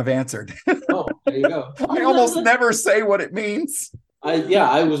first time I've answered. Oh, there you go. I almost never say what it means.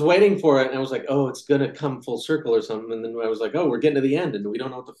 I was waiting for it, and I was like, "Oh, it's gonna come full circle or something." And then I was like, "Oh, we're getting to the end, and we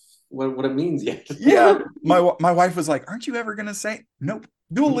don't know what it means yet." Yeah, my wife was like, "Aren't you ever gonna say?" Nope.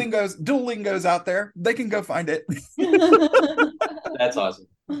 Duolingo's out there. They can go find it. That's awesome.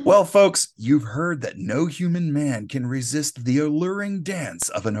 Well, folks, you've heard that no human man can resist the alluring dance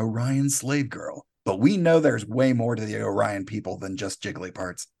of an Orion slave girl. But we know there's way more to the Orion people than just jiggly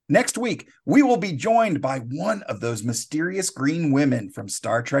parts. Next week, we will be joined by one of those mysterious green women from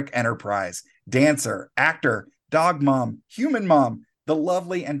Star Trek Enterprise. Dancer, actor, dog mom, human mom, the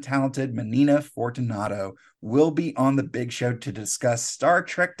lovely and talented Menina Fortunato will be on the big show to discuss Star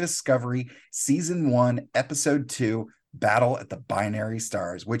Trek Discovery Season 1, Episode 2, Battle at the Binary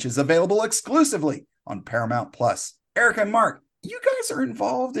Stars, which is available exclusively on Paramount+. Erica and Mark, you guys are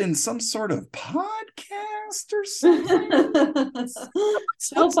involved in some sort of podcast or something?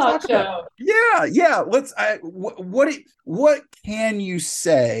 Let's talk show. Yeah. What can you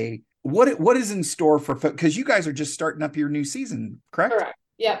say? What is in store for folks? Because you guys are just starting up your new season, correct? Correct.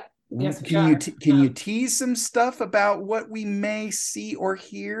 Yep. Yes, can you tease some stuff about what we may see or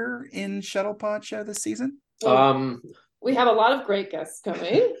hear in Shuttlepod Show this season? We have a lot of great guests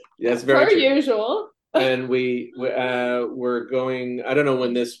coming. That's very per usual. And we're going. I don't know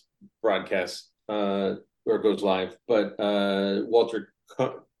when this broadcast or goes live, but Walter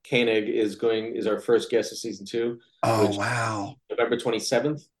Koenig is our first guest of season 2. Oh wow! November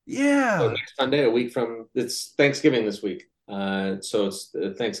 27th. Yeah. So next Sunday, a week from it's Thanksgiving this week. So it's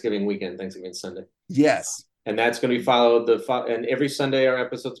Thanksgiving weekend, Thanksgiving Sunday. Yes. And that's going to be followed and every Sunday our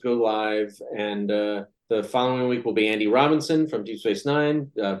episodes go live. And the following week will be Andy Robinson from Deep Space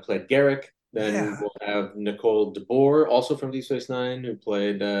Nine, played Garrick. Then we'll have Nicole DeBoer, also from Deep Space Nine, who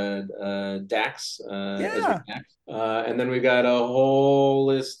played Dax. Ezra Dax. And then we've got a whole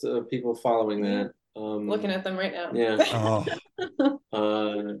list of people following that. Looking at them right now. Yeah.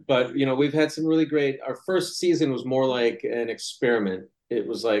 But we've had some really great. Our first season was more like an experiment. It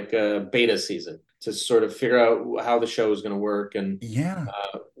was like a beta season to sort of figure out how the show was going to work and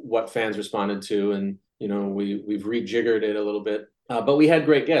what fans responded to, and we've rejiggered it a little bit. But we had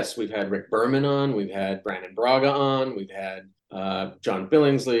great guests. We've had Rick Berman on. We've had Brandon Braga on. We've had John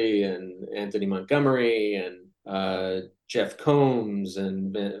Billingsley and Anthony Montgomery and Jeff Combs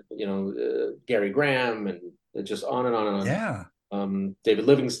and Gary Graham and just on and on and on. Yeah. David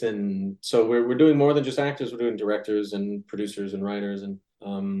Livingston. So we're doing more than just actors. We're doing directors and producers and writers, and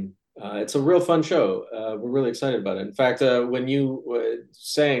it's a real fun show. We're really excited about it. In fact, when you were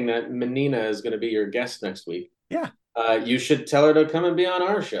saying that Menina is going to be your guest next week, you should tell her to come and be on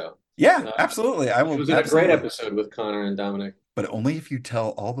our show. Yeah, absolutely. I will. It was a great episode with Connor and Dominic. But only if you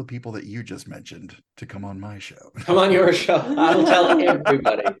tell all the people that you just mentioned to come on my show. Come on your show. I will tell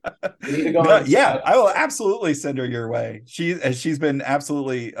everybody. You need to go on. Yeah, I will absolutely send her your way. She's been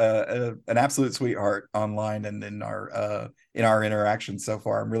absolutely an absolute sweetheart online and in our interactions so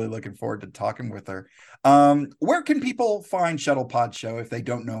far. I'm really looking forward to talking with her. Where can people find Shuttlepod Show if they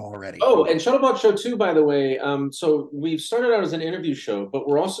don't know already? Oh, and Shuttlepod Show too, by the way. So we've started out as an interview show, but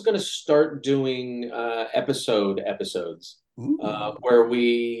we're also going to start doing episodes. Where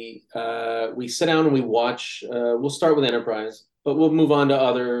we sit down and we watch. We'll start with Enterprise, but we'll move on to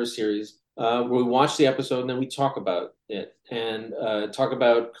other series. We watch the episode and then we talk about it and talk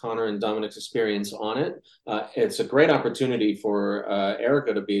about Connor and Dominic's experience on it. It's a great opportunity for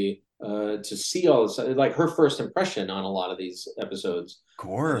Erica to see all this, like her first impression on a lot of these episodes. Of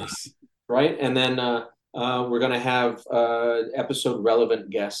course. Right, and then we're going to have episode relevant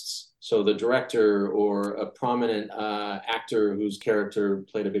guests. So the director or a prominent actor whose character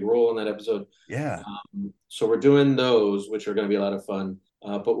played a big role in that episode. Yeah. So we're doing those, which are going to be a lot of fun.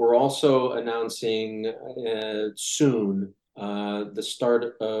 But we're also announcing soon the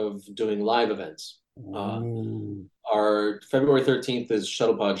start of doing live events. Our February 13th is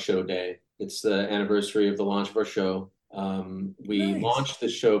Shuttlepod Show Day. It's the anniversary of the launch of our show. We launched the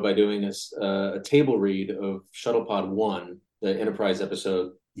show by doing a table read of Shuttlepod 1, the Enterprise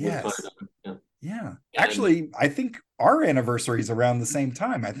episode. Yes. Yeah. Actually, I think our anniversary is around the same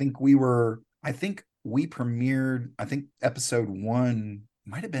time. I think we premiered, episode 1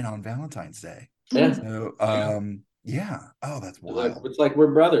 might have been on Valentine's Day. Yeah. So, yeah. Oh, that's wild. It's like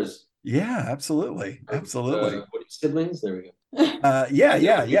we're brothers. Yeah, absolutely. Absolutely. What are you, siblings? There we go.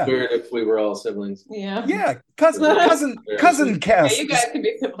 Yeah. Weird if we were all siblings. Yeah. Cousin Cass. Yeah, you guys can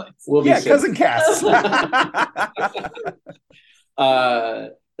be siblings. We'll be cousin Cass.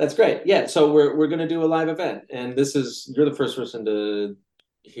 That's great. Yeah, so we're going to do a live event, and you're the first person to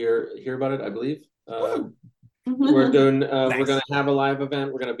hear about it, I believe. We're going to have a live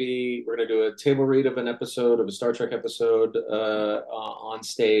event. We're going to do a table read of a Star Trek episode on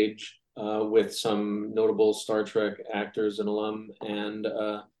stage with some notable Star Trek actors and alum, and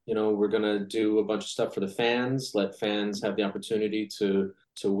we're going to do a bunch of stuff for the fans. Let fans have the opportunity to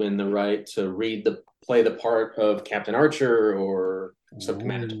win the right to play the part of Captain Archer or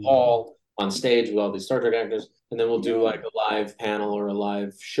Commander T'Pol on stage with all these Star Trek actors, and then we'll do like a live panel or a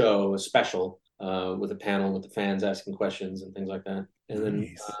live show, a special with a panel with the fans asking questions and things like that. And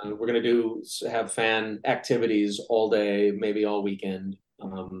then we're going to have fan activities all day, maybe all weekend.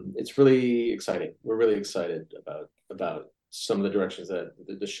 It's really exciting. We're really excited about some of the directions that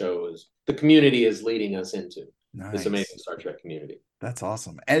the community is leading us into. This amazing Star Trek community. That's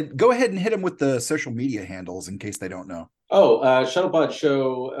awesome. And go ahead and hit them with the social media handles in case they don't know. Shuttlepod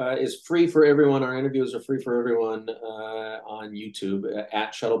Show is free for everyone. Our interviews are free for everyone on YouTube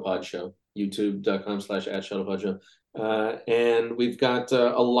at Shuttlepod Show, youtube.com/@ShuttlepodShow. And we've got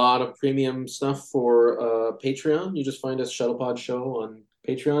a lot of premium stuff for Patreon. You just find us Shuttlepod Show on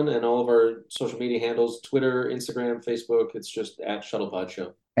Patreon, and all of our social media handles, Twitter, Instagram, Facebook, it's just at Shuttlepod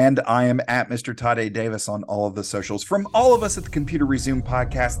Show. And I am at Mr. Todd A. Davis on all of the socials. From all of us at the Computer Resume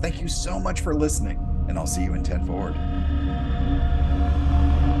podcast, thank you so much for listening, and I'll see you in 10 Forward.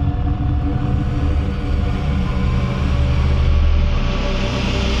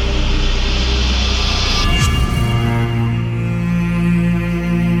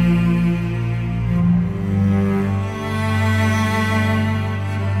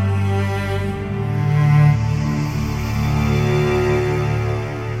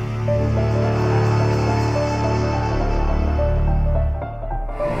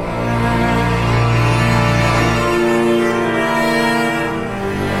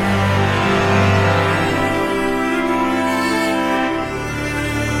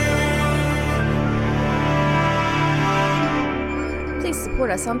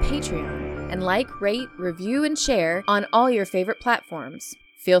 Us on Patreon and rate, review, and share on all your favorite platforms.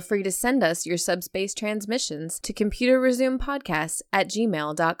 Feel free to send us your subspace transmissions to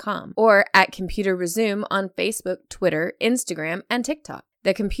computerresumepodcast@gmail.com or at Computer Resume on Facebook, Twitter, Instagram, and TikTok.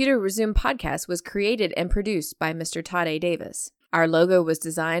 The Computer Resume podcast was created and produced by Mr. Todd A. Davis. Our logo was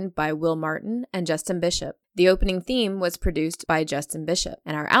designed by Will Martin and Justin Bishop. The opening theme was produced by Justin Bishop,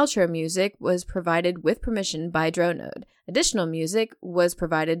 and our outro music was provided with permission by Dronode. Additional music was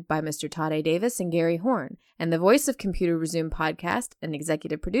provided by Mr. Todd A. Davis and Gary Horn, and the voice of Computer Resume podcast and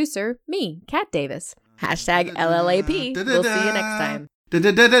executive producer, me, Kat Davis. #LLAP. We'll see you next time.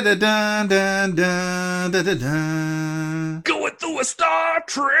 Going through a Star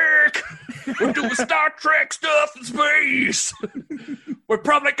Trek. We're doing Star Trek stuff in space. We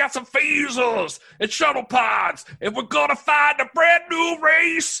probably got some phasers and shuttle pods, and we're gonna find a brand new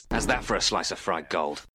race. How's that for a slice of fried gold?